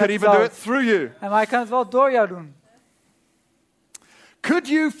And he opstaan could uit de even do dood? it through you. Maar hij kan het wel door jou doen. Could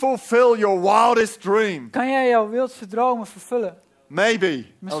you fulfill your wildest dream? Kan jij jouw wildste dromen vervullen? Maybe. That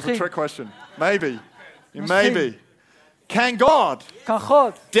was a Misschien. trick question. Maybe. Misschien. Maybe. Can God? Kan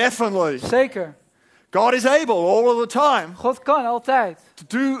God? Definitely. Zeker. God is able all of the time God kan altijd.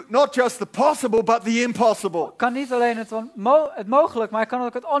 to do not just the possible, but the impossible. Kan niet alleen het mogelijk, maar hij kan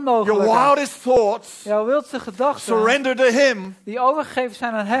ook het Your onmogelijke. wildest thoughts Jouw wildste gedachten, surrender to Him die overgegeven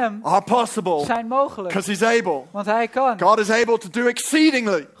zijn aan hem, are possible zijn mogelijk. because He's able. Want hij kan. God is able to do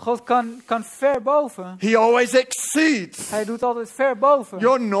exceedingly. God kan ver boven. He always exceeds Hij doet altijd ver boven.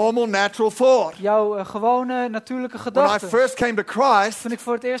 your normal natural thought. Jouw gewone natuurlijke When I gedachten. first came to Christ, Toen ik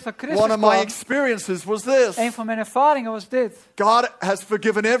voor het eerst naar one Christus of my kwam, experiences was this. een van mijn ervaringen was dit. God has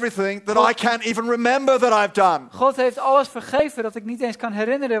forgiven everything that I can't even remember that I've done. God heeft alles vergeven dat ik niet eens kan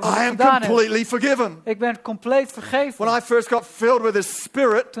herinneren wat I ik am gedaan heb. completely forgiven. Ik ben compleet vergeven. When I first got filled with His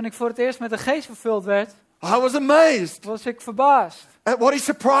Spirit, Toen ik voor het eerst met de geest vervuld werd, I was amazed was ik verbaasd at what He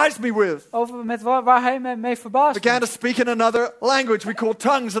surprised me with. over met waar hij me mee verbaasde. Began to speak in another language we call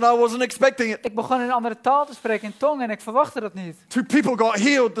tongues, and I wasn't expecting it. Ik begon in een andere taal te spreken, in tong, en ik verwachtte dat niet. 2 people got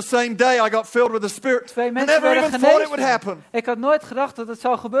healed the same day I got filled with the Spirit. 2 I mensen never werden even thought it would genezen. happen. Ik had nooit gedacht dat het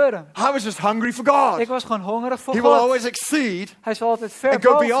zou gebeuren. I was just hungry for God. Ik was gewoon hongerig voor He will God. always exceed Hij zal altijd ver and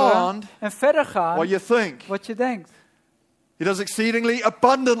go boven beyond en verder gaan what you think. wat je denkt. He does exceedingly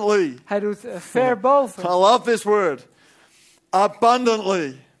abundantly. Hij doet ver boven. I love this word.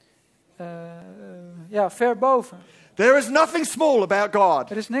 Abundantly. Ja, ver boven. There is nothing small about God.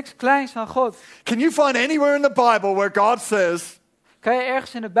 Er is niks kleins aan God. Can you find anywhere in the Bible where God says, Kan je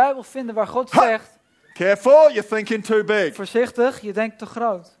ergens in de Bijbel vinden waar God Ha! zegt, careful, you're thinking too big. voorzichtig, je denkt te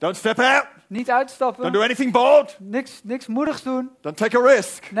groot. Don't step out. Niet Don't uitstappen, do anything bold. niks moedigs doen, Don't take a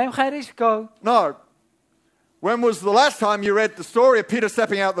risk. neem geen risico. No. When was the last time you read the story of Peter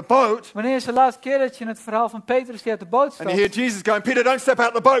stepping out the boat Wanneer is de laatste keer dat je het verhaal van Petrus die uit de boot and you stapt? hear Jesus going, Peter, don't step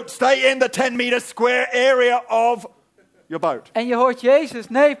out the boat. Stay in the 10-meter square area of your boat. En je hoort Jezus,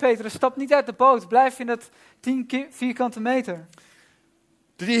 nee Petrus, stap niet uit de boot, blijf in dat 10 vierkante meter.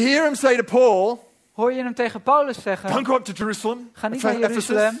 Did you hear him say to Paul, Hoor je hem tegen Paulus don't zeggen, go up to Jerusalem, ga niet naar Ephesus.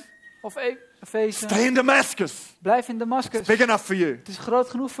 Jeruzalem of Efeze, Stay in Damascus. blijf in Damascus. Big enough for you. Het is groot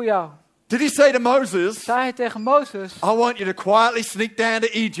genoeg voor jou. Did he say to Moses, Zei hij tegen Mozes, I want you to quietly sneak down to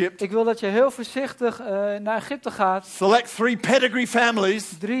Egypt, ik wil dat je heel voorzichtig naar Egypte gaat, select 3 pedigree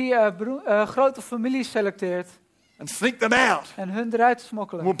families, 3 grote families selecteert and sneak them out. en hun eruit And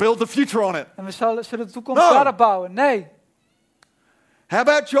smokkelen. we'll build the future on it. En we zullen de toekomst No. daarop bouwen. Nee. How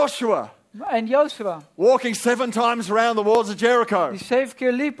about Joshua, En Jozua, walking 7 times around the walls of Jericho? die 7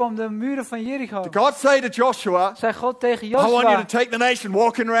 keer liep om de muren van Jericho. Did God say to Joshua, Zei God tegen I want you to Jozua, take the nation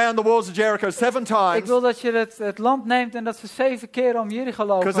walking around the walls of Jericho 7 ik times, wil dat je het land neemt en dat ze 7 keer om Jericho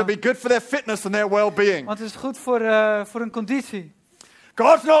because it'd lopen. be good for their fitness and their well-being. Want het is goed voor hun conditie.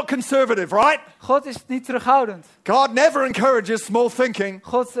 God's not conservative, right? God is niet terughoudend. God never encourages small thinking.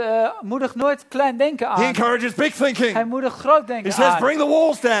 God moedigt nooit klein denken He aan. encourages big Hij thinking. moedigt groot He denken says, aan. bring the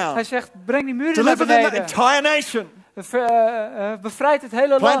walls Hij down. zegt, breng die muren naar Deliver the beneden. entire nation. Bevrijd het hele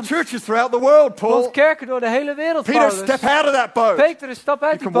Plant land. churches throughout the world, Plant Paul. kerken door de hele wereld, Peter, Paulus. step out of that boat. Petrus, stap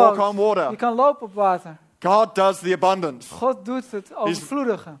uit You die can walk on boot. water. Je kan lopen op water. God does the abundance, God doet het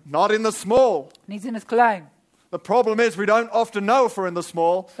overvloedige. not in the small. Niet in het klein. The problem is we don't often know if we're in the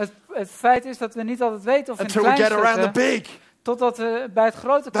small Het feit is dat we niet altijd weten of we in het until we klein get around the zitten, big. totdat we bij het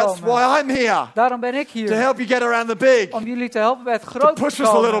grote That's komen. why I'm here, Daarom ben ik to hier. help you get around the big, Om jullie te helpen bij het grote push te us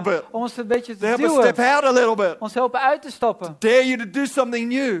a komen. little bit. Om ons een beetje to te help us step duwen. out a little bit, Ons helpen uit te stappen. dare you to do something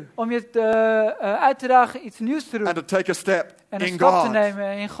new, Om je uit te dagen iets nieuws te doen. and to take a step En een in stap te God.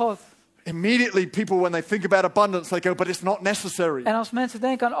 nemen in God. Immediately, people, when they think about abundance, they go, but it's not necessary. En als mensen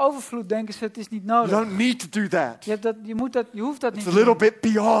denken aan overvloed, denken ze het is niet You nodig. don't need to do that. Je hoeft dat It's niet a te little doen. bit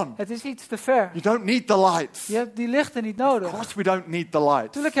beyond. Het is iets te ver. You don't need the lights. Je hebt die lichten niet Of nodig. course we don't need the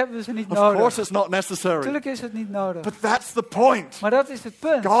lights. Tuurlijk hebben we ze niet Of course nodig. it's not necessary. Tuurlijk is het niet nodig. But that's the point. Maar dat is het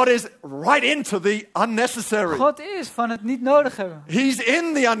punt. God is right into the unnecessary. God is van het niet nodig hebben. He's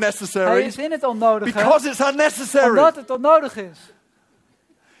in the Hij unnecessary is in het onnodige. because it's unnecessary. Omdat het onnodig is.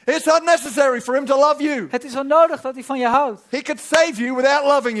 It's unnecessary for him to love you. Het is onnodig dat hij van je houdt. He could save you without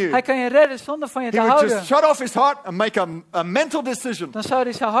loving you. Hij kan je redden zonder van je He te would houden. just shut off his heart and make a mental decision. Dan zou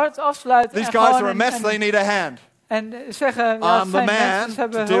hij zijn hart afsluiten These en, guys gewoon are a mess, they need a hand. zeggen, ja, het I'm the zijn mensen, man ze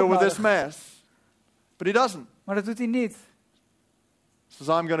hebben to deal hulp with this nodig. mess. But he doesn't. Maar dat doet hij niet. He says,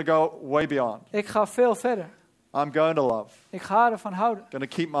 I'm going to go way beyond. Ik ga veel verder. I'm going to love. Ik ga ervan houden. Going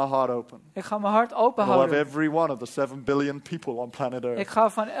to keep my heart open. Ik ga mijn hart open I love houden. every one of the 7 billion people on planet Earth. Ik ga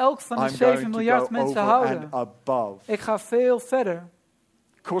van elk van de I'm 7 going to miljard go mensen over houden. and above. Ik ga veel verder.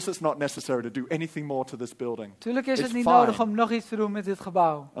 Of course, it's not necessary to do anything more to this building. Tuurlijk is It's het niet fine. nodig om nog iets te doen met dit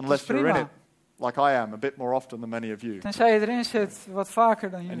gebouw. Dat is Unless you're in prima. it, like I am, a bit more often than many of you. Tenzij je erin zit, wat vaker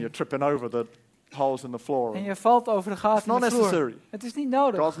dan And you're jullie. tripping over the holes in the floor. En je valt over de It's gaten in not de vloer. necessary. Het is niet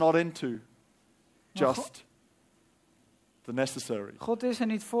nodig. God's not into Maar just the necessary. God is er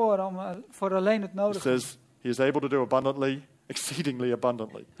niet voor alleen het He nodige. says he is able to do abundantly, exceedingly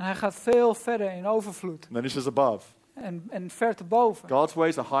abundantly. En hij gaat veel verder in overvloed. And then he says above. En ver te boven. God's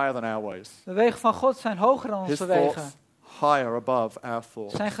ways are higher than our ways. De wegen van God zijn hoger dan His onze wegen. thoughts higher above our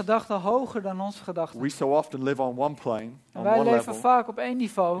thoughts. Zijn gedachten hoger dan onze gedachten. We so often live on one plane, En on wij one leven level. vaak op één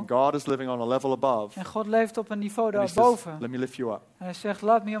niveau. And God is living on a level above. En God leeft op een niveau And he says, daarboven. let me lift you up. En hij zegt,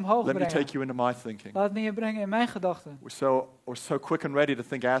 laat me je omhoog Let me brengen. take you into my thinking. Laat me je brengen in mijn gedachten. We're so quick and ready to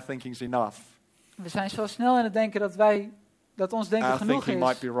think our thinking's enough. We zijn zo snel in het denken dat ons denken Our genoeg thinking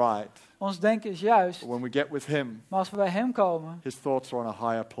might is. be right. Ons denken is juist. But when we get with him, Maar als we bij hem komen, his thoughts are on a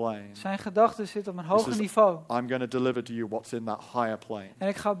higher plane. zijn gedachten zitten op een He hoger says, niveau. I'm going to deliver to you what's in that higher plane. En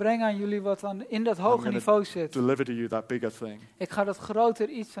ik ga brengen aan jullie wat in dat I'm hoge gonna niveau zit. Deliver to you that bigger thing. Ik ga dat groter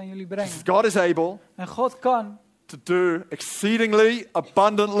iets aan jullie brengen. God is able En God kan to do exceedingly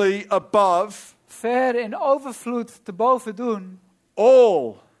abundantly above ver in overvloed te boven doen.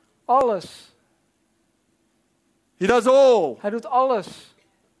 all. Alles. He does all. Hij doet alles.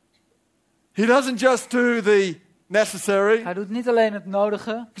 He doesn't just do the necessary. Hij doet niet alleen het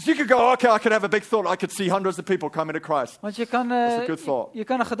nodige. Because you could go, okay, I could have a big thought. I could see hundreds of people coming to Christ. Want je kan, That's a good thought. je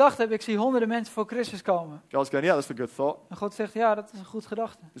kan een gedachte hebben, ik zie honderden mensen voor Christus komen. God's going, yeah, that's a good thought. En God zegt, ja, dat is een goed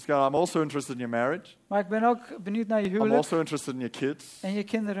gedachte. He's going, I'm also interested in your marriage. Maar ik ben ook benieuwd naar je I'm huwelijk also interested in your kids. en je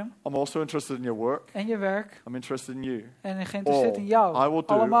kinderen I'm also interested in your work. en je werk. I'm interested in you. En geïnteresseerd in All. I jou. will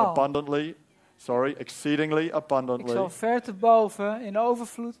do Allemaal. exceedingly Ik abundantly zal ver te boven, in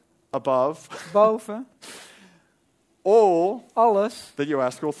overvloed, above boven, all alles that you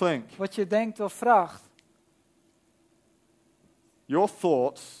ask or think. wat je denkt of vraagt. Your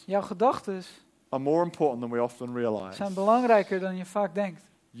thoughts Jouw gedachten are more important than we often realize. zijn belangrijker dan je vaak denkt.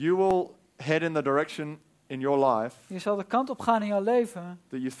 You will head in the direction in your life Je zal de kant op gaan in jouw leven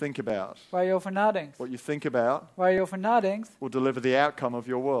that you think about. waar je over nadenkt. What you think about Waar je over nadenkt, will deliver the outcome of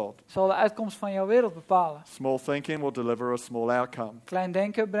your world. zal de uitkomst van jouw wereld bepalen. Small thinking will deliver a small outcome. Klein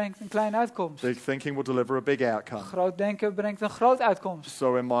denken brengt een kleine uitkomst. Big thinking will deliver a big outcome. Groot denken brengt een groot uitkomst.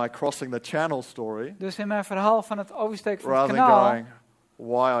 So in my crossing the channel story, Dus in mijn verhaal van het oversteken van het rather than kanaal, going,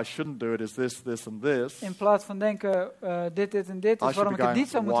 why I shouldn't do it is this, this and this, in plaats van denken dit en dit I is should waarom be ik het going, niet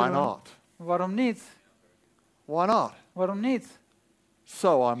zou why moeten doen. not? Waarom niet? Why not? Waarom niet?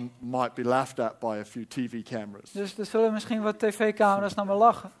 So I might be laughed at by a few TV cameras. Dus er zullen misschien wat tv-camera's naar me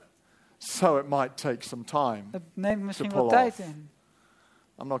lachen. So it might take some time. Het neemt misschien To wat pull tijd off. in.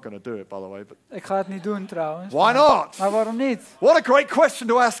 I'm not going to do it, by the way, but Ik ga het niet doen trouwens. why not? Maar waarom niet? What a great question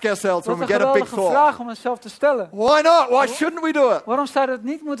to ask ourselves Wat when een we get a big geweldige thought. vraag om onszelf te stellen. Why not? Why shouldn't we do it? Waarom zouden we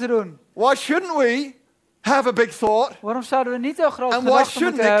het niet moeten doen? Why shouldn't we have a big thought? Waarom zouden we niet heel groot And why gedachten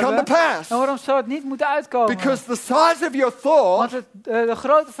shouldn't moeten it come hebben? to pass? En waarom zou het niet moeten uitkomen? Because the size of your Want thought de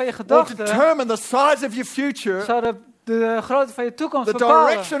grootte van je will gedachten determine the size of your future. zou de grootte van je toekomst The bepalen.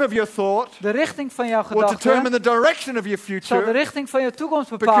 direction of your thought De richting van jouw will determine gedachten the direction of your zal de future. richting van je toekomst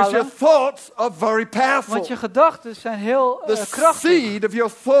Because your bepalen. thoughts are very powerful. Want je gedachten zijn heel The krachtig. seed of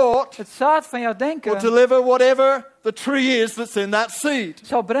your thought Het zaad van jouw will denken deliver whatever the tree is that's in that seed.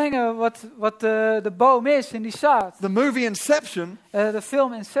 zal brengen wat de boom is in die zaad. The movie Inception De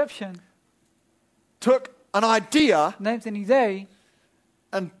film Inception took an idea neemt een idee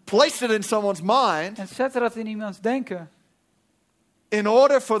and placed it in someone's mind en zette dat in iemands denken. in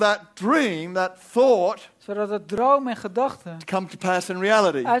order for that dream, that thought, Zodat het droom en gedachten to come to pass in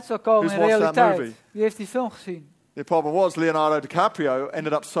reality. uit zal komen Who's in watched that realiteit. movie? Wie heeft die film gezien? The problem was Leonardo DiCaprio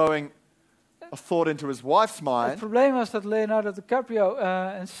ended up sowing a thought into his wife's Het mind probleem was dat Leonardo DiCaprio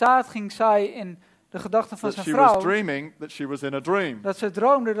een zaad ging zaaien in de gedachten van that zijn she was vrouw. dreaming that she was in a dream. Dat ze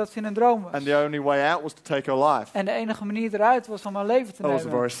droomde dat ze in een droom was. And the only way out was to take her life. En de enige manier eruit was om haar leven te That was a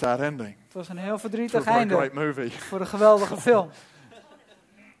nemen. very sad ending. Het was een heel For a verdrietig very einde great movie. voor een geweldige film.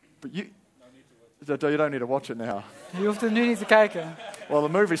 But you don't need to watch it now. Je hoeft er nu niet te kijken. Well, the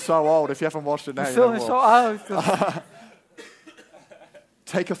movie's so old. If you haven't watched it De now, film you is know zo what. oud.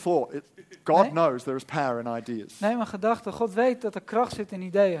 Take a thought. God Nee. knows there is power in ideas. Neem een gedachte. God weet dat er kracht zit in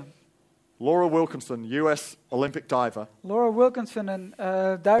ideeën. Laura Wilkinson, US Olympic diver, Laura Wilkinson, een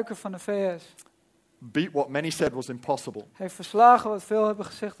duiker van de VS. beat what many said was impossible. Heeft verslagen wat veel hebben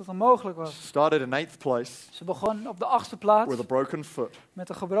gezegd dat onmogelijk She was. started in 8th place Ze begon op de 8e plaats with a broken foot. met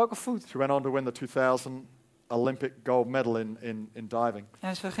een gebroken voet. She went on to win the 2000 Olympic gold medal in diving.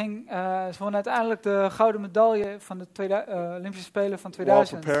 En ze won uiteindelijk de gouden medaille van de Olympische Spelen van While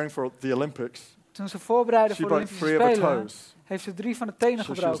 2000. preparing for the Olympics, Toen ze voorbereidde she voor de broke Olympische 3 of her Spelen, toes, heeft ze 3 van de tenen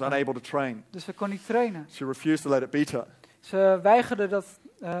so she was gebroken. unable to train. Dus ze kon niet trainen. She refused to let it beat her. Ze weigerde dat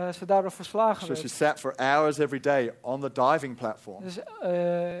ze daardoor verslagen So she werd. sat for hours every day on the diving platform. Dus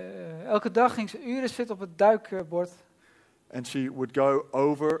elke dag ging ze uren zitten op het duikbord. And she would go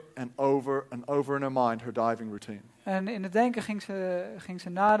over and over and over in her mind her diving routine. En in het denken ging ze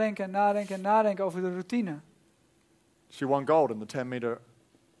nadenken over de routine. She won gold in the 10 meter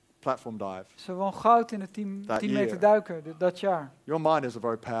platform dive. Ze won goud in de 10 That meter year. duiken dat jaar. Your mind is a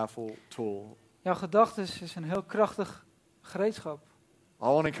very powerful tool. Jouw gedachten is een heel krachtig gereedschap. I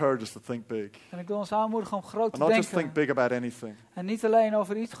want to encourage us to think big. En ik wil ons aanmoedigen om groot And te not just think denken. big about anything. En niet alleen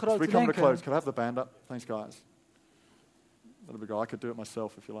over iets As groot we te come to close, denken. can I have the band up? Thanks, guys. That'll be good. I could do it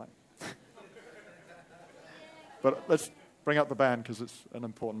myself if you like. But let's bring up the band because it's an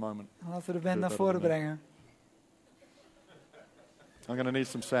important moment. Laten we de band naar voren brengen. I'm going to need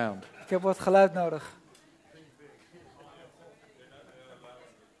some sound. Ik heb wat geluid nodig.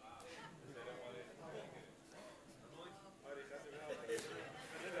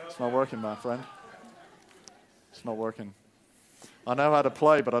 It's not working, my friend. It's not working. I know how to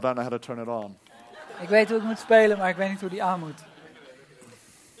play, but I don't know how to turn it on. Ik weet hoe ik moet spelen, maar ik weet niet hoe die aan moet.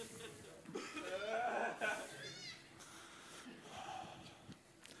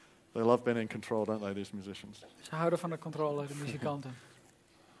 They love being in control, don't they, these musicians? Ze houden van de controle, de muzikanten.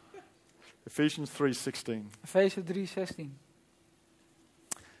 Ephesians 3:16. Efeze 3:16.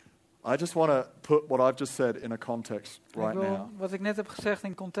 I just want to put what I've just said in a context Ik right wil now. wat ik net heb gezegd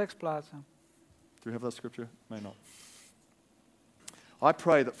in context plaatsen. Do you have that scripture? May not. I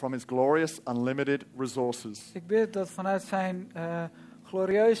pray that from his glorious, unlimited resources, Ik bid dat vanuit zijn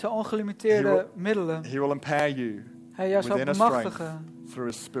glorieuze, ongelimiteerde middelen he will empower you hij jou zal within a bemachtigen through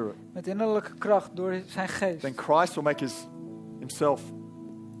his spirit. met innerlijke kracht door zijn geest. Then Christ will make himself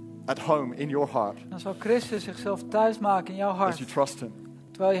at home in your heart Dan zal Christus zichzelf thuis maken in jouw as hart, you trust him.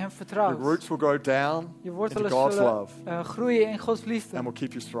 terwijl je hem Your vertrouwt. roots will grow down Je into wortelen God's zullen love groeien in Gods and liefde will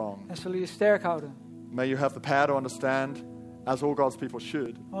keep you strong. en zullen je sterk houden. May you have the power to understand, as all God's people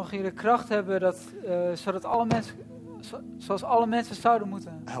should, Mogen je de kracht hebben zodat alle mensen, zoals alle mensen zouden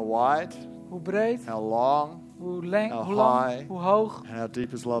moeten. how wide, Hoe breed, how long, hoe How lang, high. hoe hoog, and how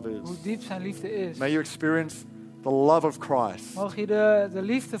deep his love hoe is. diep zijn liefde is. May you experience the love of Christ. Mogen je de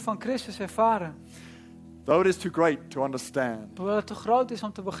liefde van Christus ervaren. Though it is too great to understand, Hoewel het te groot is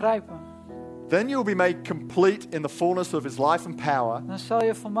om te begrijpen. then you will be made complete in the fullness of his life and power. Dan zal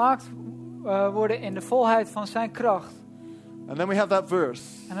je volmaakt worden in de volheid van zijn kracht. And then we have that verse,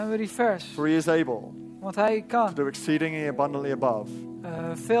 En dan hebben we die vers. for he is able Want hij to kan do exceedingly abundantly above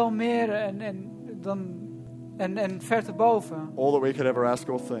veel meer en ver te boven. all that we could ever ask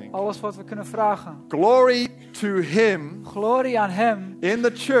or think. Alles wat we kunnen vragen. Glory to him Glorie aan hem in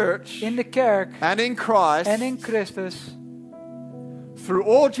the church in de kerk and in Christ en in Christus. through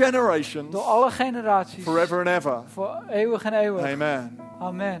all generations, Door alle generaties. forever and ever. Voor eeuwig en eeuwig. Amen.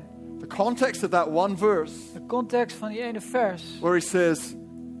 Amen. The context of that one verse De context van die ene vers. where he says,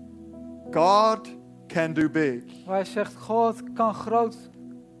 God can do big Waar hij zegt, God kan groot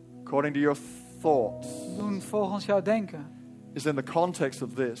according to your thoughts, doen volgens jouw denken. is in the context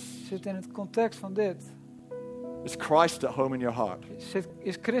of this. Zit in het context van dit. Is Christ at home in your heart?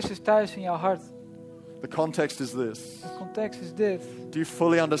 Is Christus thuis in jouw hart? The context is this. De context is dit. Do you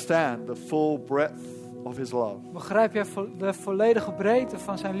fully understand the full breadth of his love? Begrijp jij de volledige breedte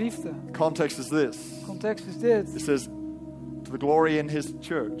van zijn liefde? The context is this. De context is dit. It says, to the glory in his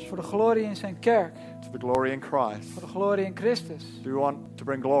church, Voor de glorie in zijn kerk. to the glory in Christ. Voor de glorie in Christus. Do we want to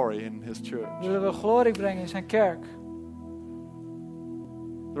bring glory in his church? Willen we glorie brengen in zijn kerk?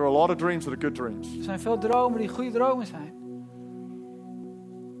 There are a lot of dreams that are good dreams. Er zijn veel dromen die goede dromen zijn.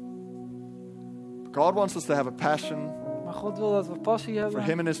 But God wants us to have a passion Maar God wil dat we passie for hebben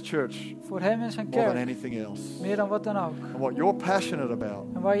him and his church voor hem en zijn more than kerk. anything else. Meer dan wat dan ook. And what you're passionate about,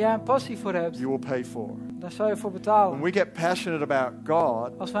 En waar jij een passie voor hebt, you will pay for. daar zal je voor When betalen. we get passionate about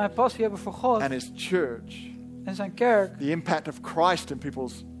God Als wij een passie hebben voor God and his church, en zijn kerk, the impact of Christ in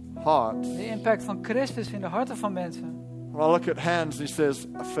people's hearts. de impact van Christus in de harten van mensen. When I look at Hans, he says,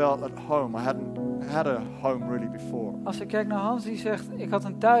 I felt at home. I hadn't had a home really before. Als ik kijk naar Hans die zegt, ik had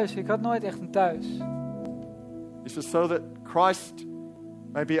een thuis, ik had nooit echt een thuis. He says, so that Christ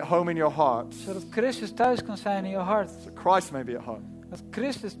may be at home in your heart, Zodat Christus thuis kan zijn in je hart. so Christ may be at home. Dat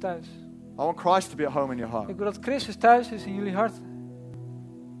Christus thuis I want Christ to be at home in your heart. Ik wil dat Christus thuis is in jullie hart.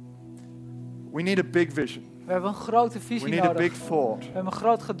 We need a big vision. We hebben een grote We visie need a big nodig. thought We hebben een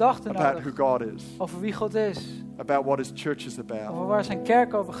grote gedachte about who nodig. God is, Over wie God is. about what His church is about. Over waar zijn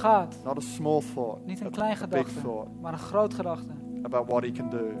kerk over gaat. Not a small thought, Niet een but klein a big gedachte, thought maar een groot gedachte. about what He can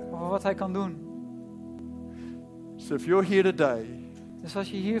do. Over wat hij kan doen. So if you're here today Dus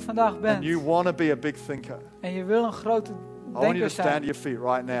als je hier vandaag and bent you want to be a big thinker, en je wil een grote I want you to denker stand to zijn. your feet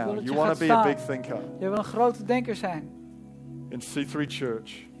right wil now. dat You je want to gaat be a staan. big thinker Je wil een grote denker zijn. in C3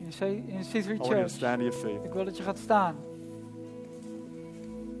 Church. In C3 I want you to Church. stand to your feet. Ik wil dat je gaat staan.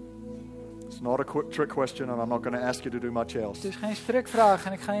 It's not a quick trick question, and I'm not going to ask you to do much Het else. is geen strikvraag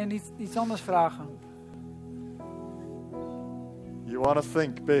en ik ga je niet iets anders vragen. You want to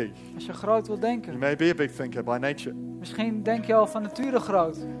think big. Als je groot wil You denken. may be a big thinker by nature, Misschien denk je al van nature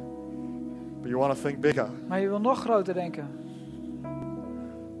groot. but you want to think bigger. Maar je wil nog groter denken.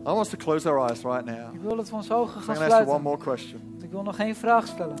 I want us to close our eyes right now. Ik wil dat we onze ogen I'm gaan going to ask you one sluiten. more question. Want ik wil nog één vraag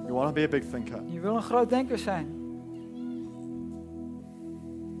stellen. You want to be a big thinker. Je wil een groot denker zijn.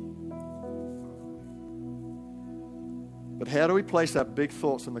 But how do we place our big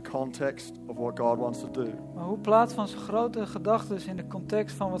thoughts in the context of what God wants to do? Maar hoe plaatsen we onze grote gedachten in de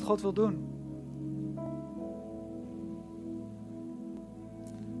context van wat God wil doen?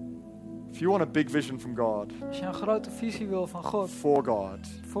 If you want a big vision from God, Als je een grote visie wil van God, for God,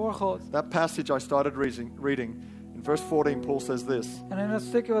 voor God. that passage I started reading, in verse 14, Paul says this. En in dat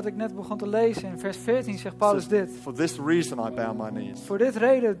stukje wat ik net begon te lezen, in vers 14 zegt Paulus Says, dit. for this reason I bow my knees. Voor dit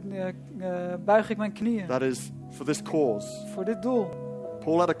reden buig ik mijn knieën. That is, for this cause. Voor dit doel.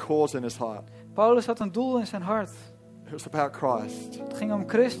 Paul had a cause in his heart. Paulus had een doel in zijn hart. It was about Christ Het ging om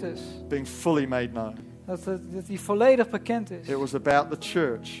Christus. being fully made known. Dat hij volledig bekend is. It was about the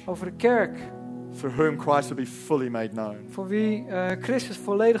church Over de kerk. for whom Christ would be fully made known. Voor wie Christus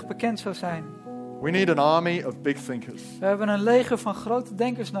volledig bekend zou zijn. We need an army of big thinkers, We hebben een leger van grote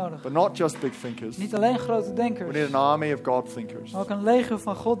denkers nodig. but not just big thinkers. Niet alleen grote We denkers. need an army of God thinkers. Maar ook een leger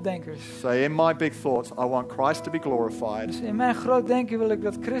van Goddenkers. Say, in my big thoughts, I want Christ to be glorified, Dus in mijn groot denken wil ik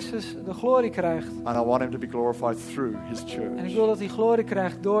dat Christus de glorie krijgt. and I want him to be glorified through his En ik church. wil dat hij glorie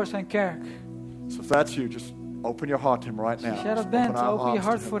krijgt door zijn kerk. So if that's you, just open your heart to him right Dus now. als jij Just dat bent, open our open je hearts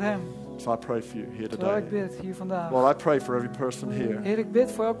hart to voor him. hem. So I pray for you here Terwijl ik today. bid hier vandaag. Lord, I pray for every person here Heer, ik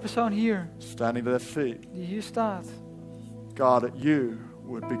bid voor elke persoon hier standing to their feet. die hier staat. God, that you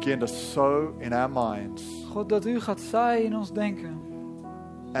would begin to sow in our minds God, dat u gaat zaaien in ons denken.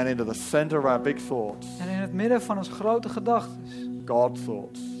 and into the center of our big thoughts, En in het midden van onze grote gedachten. God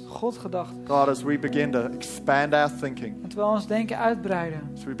thoughts. Godgedachten. God, as we begin to expand our thinking, En terwijl we ons denken uitbreiden.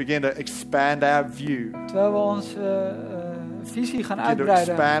 as we begin to expand our view, Terwijl we onze visie gaan begin to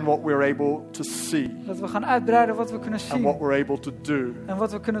uitbreiden. expand what we're able to see Dat we gaan uitbreiden wat we kunnen and what zien. we're able to do. En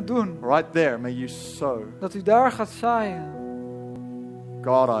wat we kunnen doen. Right there, may you sow Dat u daar gaat zaaien.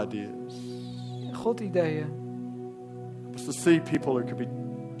 God ideas. God ideeën. Just to see people who could be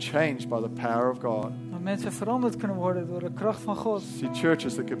changed by the power of God. Dat mensen veranderd kunnen worden door de kracht van God. See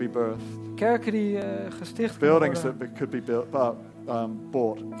churches that could be birthed. Kerken die gesticht kunnen Buildings worden. that could be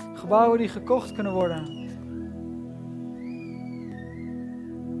bought. Gebouwen die gekocht kunnen worden.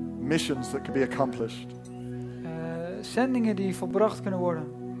 Missions that could be accomplished. Zendingen die volbracht kunnen worden.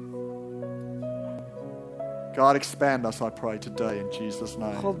 God, expand us, I pray, today in Jesus'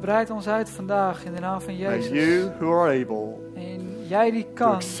 name. God breidt ons uit vandaag in de naam van May Jezus. you who are able En jij die do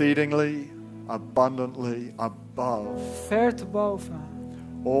kan, exceedingly, abundantly, above ver te boven.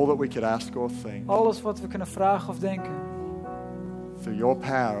 all that we could ask or think Alles wat we kunnen vragen of denken. through your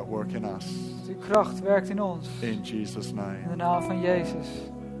power at work in us. Dat uw kracht werkt in ons. In Jesus' name. In de naam van Jezus.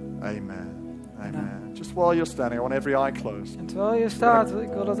 Amen. Amen. Just while you're standing, I want every eye closed. En terwijl je staat, ik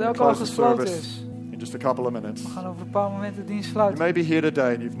wil dat elke oog Close the gesloten service is. in just a couple of minutes. We gaan over een paar momenten de dienst You sluiten. may be here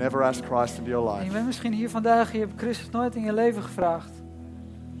today and you've never asked Christ into your En je life. bent misschien hier vandaag en je hebt Christus nooit in je leven gevraagd.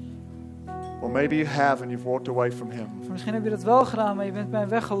 Or maybe you have and you've walked away from Him. Of misschien heb je dat wel gedaan, maar je bent bij hem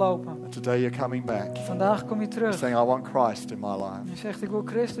weggelopen. And today you're coming back, Vandaag kom je terug. saying, I want Christ in my En life. je zegt, ik wil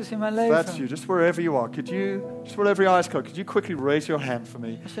Christus in mijn If that's you, leven. just wherever you are, just while every eye is closed, could you quickly raise your hand for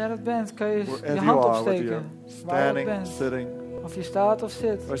me? Als jij dat bent, kan je je Wherever you hand are, whether you're opsteken. Waar je ook standing, bent. sitting. Of je staat of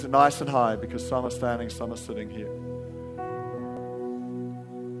zit. Raise it nice and high because some are standing, some are sitting here.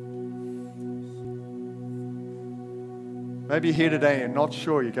 Maybe you're here today and not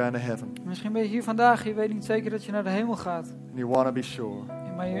sure you're going to heaven. Misschien ben je hier vandaag en je weet niet zeker dat je naar de hemel gaat. And you want to be sure.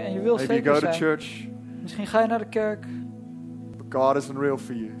 En je wil Maybe you go zeker to zijn. church, Misschien ga je naar de kerk, but God isn't real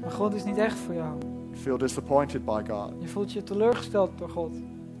for you. maar God is niet echt voor jou. You feel disappointed by God. Je voelt je teleurgesteld door God.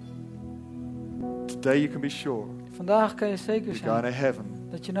 Today you can be sure Vandaag kan je zeker you're going zijn. to heaven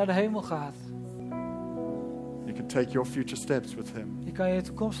Dat je naar de hemel gaat. You can take your future steps with Him. Je kan je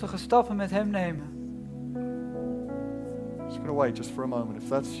toekomstige stappen met hem nemen. Just going to wait just for a moment. If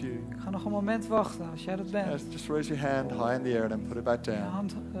that's you, Ik ga nog een moment wachten als jij dat bent. just raise your hand high in the air and then put it back Je down.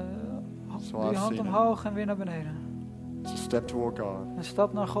 hand, So doe je I've hand seen it. omhoog en weer naar beneden. It's a step toward God. Een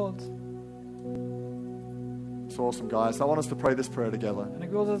stap naar God. It's awesome, guys. I want us to pray this prayer together. En ik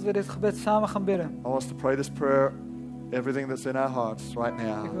wil dat we dit gebed samen gaan bidden. I want us to pray this prayer, everything that's in our hearts right Ik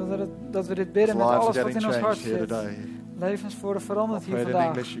now. wil dat we dit bidden Lives met are alles wat getting in ons hart changed here zit. today. Levens worden I'll veranderd pray hier it in vandaag.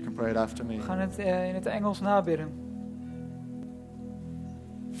 English. You can pray it after me. We gaan het in het Engels nabidden.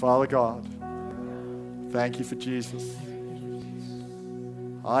 Father God, thank you for Jesus.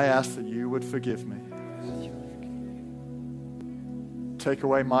 I ask that you would forgive me. Take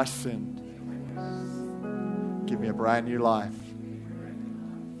away my sin. Give me a brand new life.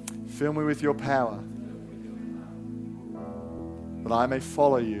 Fill me with your power, that I may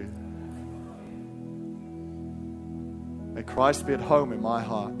follow you. May Christ be at home in my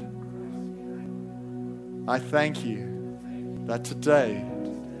heart. I thank you that today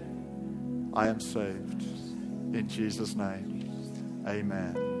I am saved. In Jesus' name,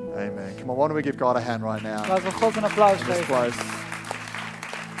 amen. Amen. Come on, why don't we give God a hand right now Laten we God een applaus in this geven. place.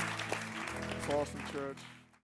 It's awesome, church.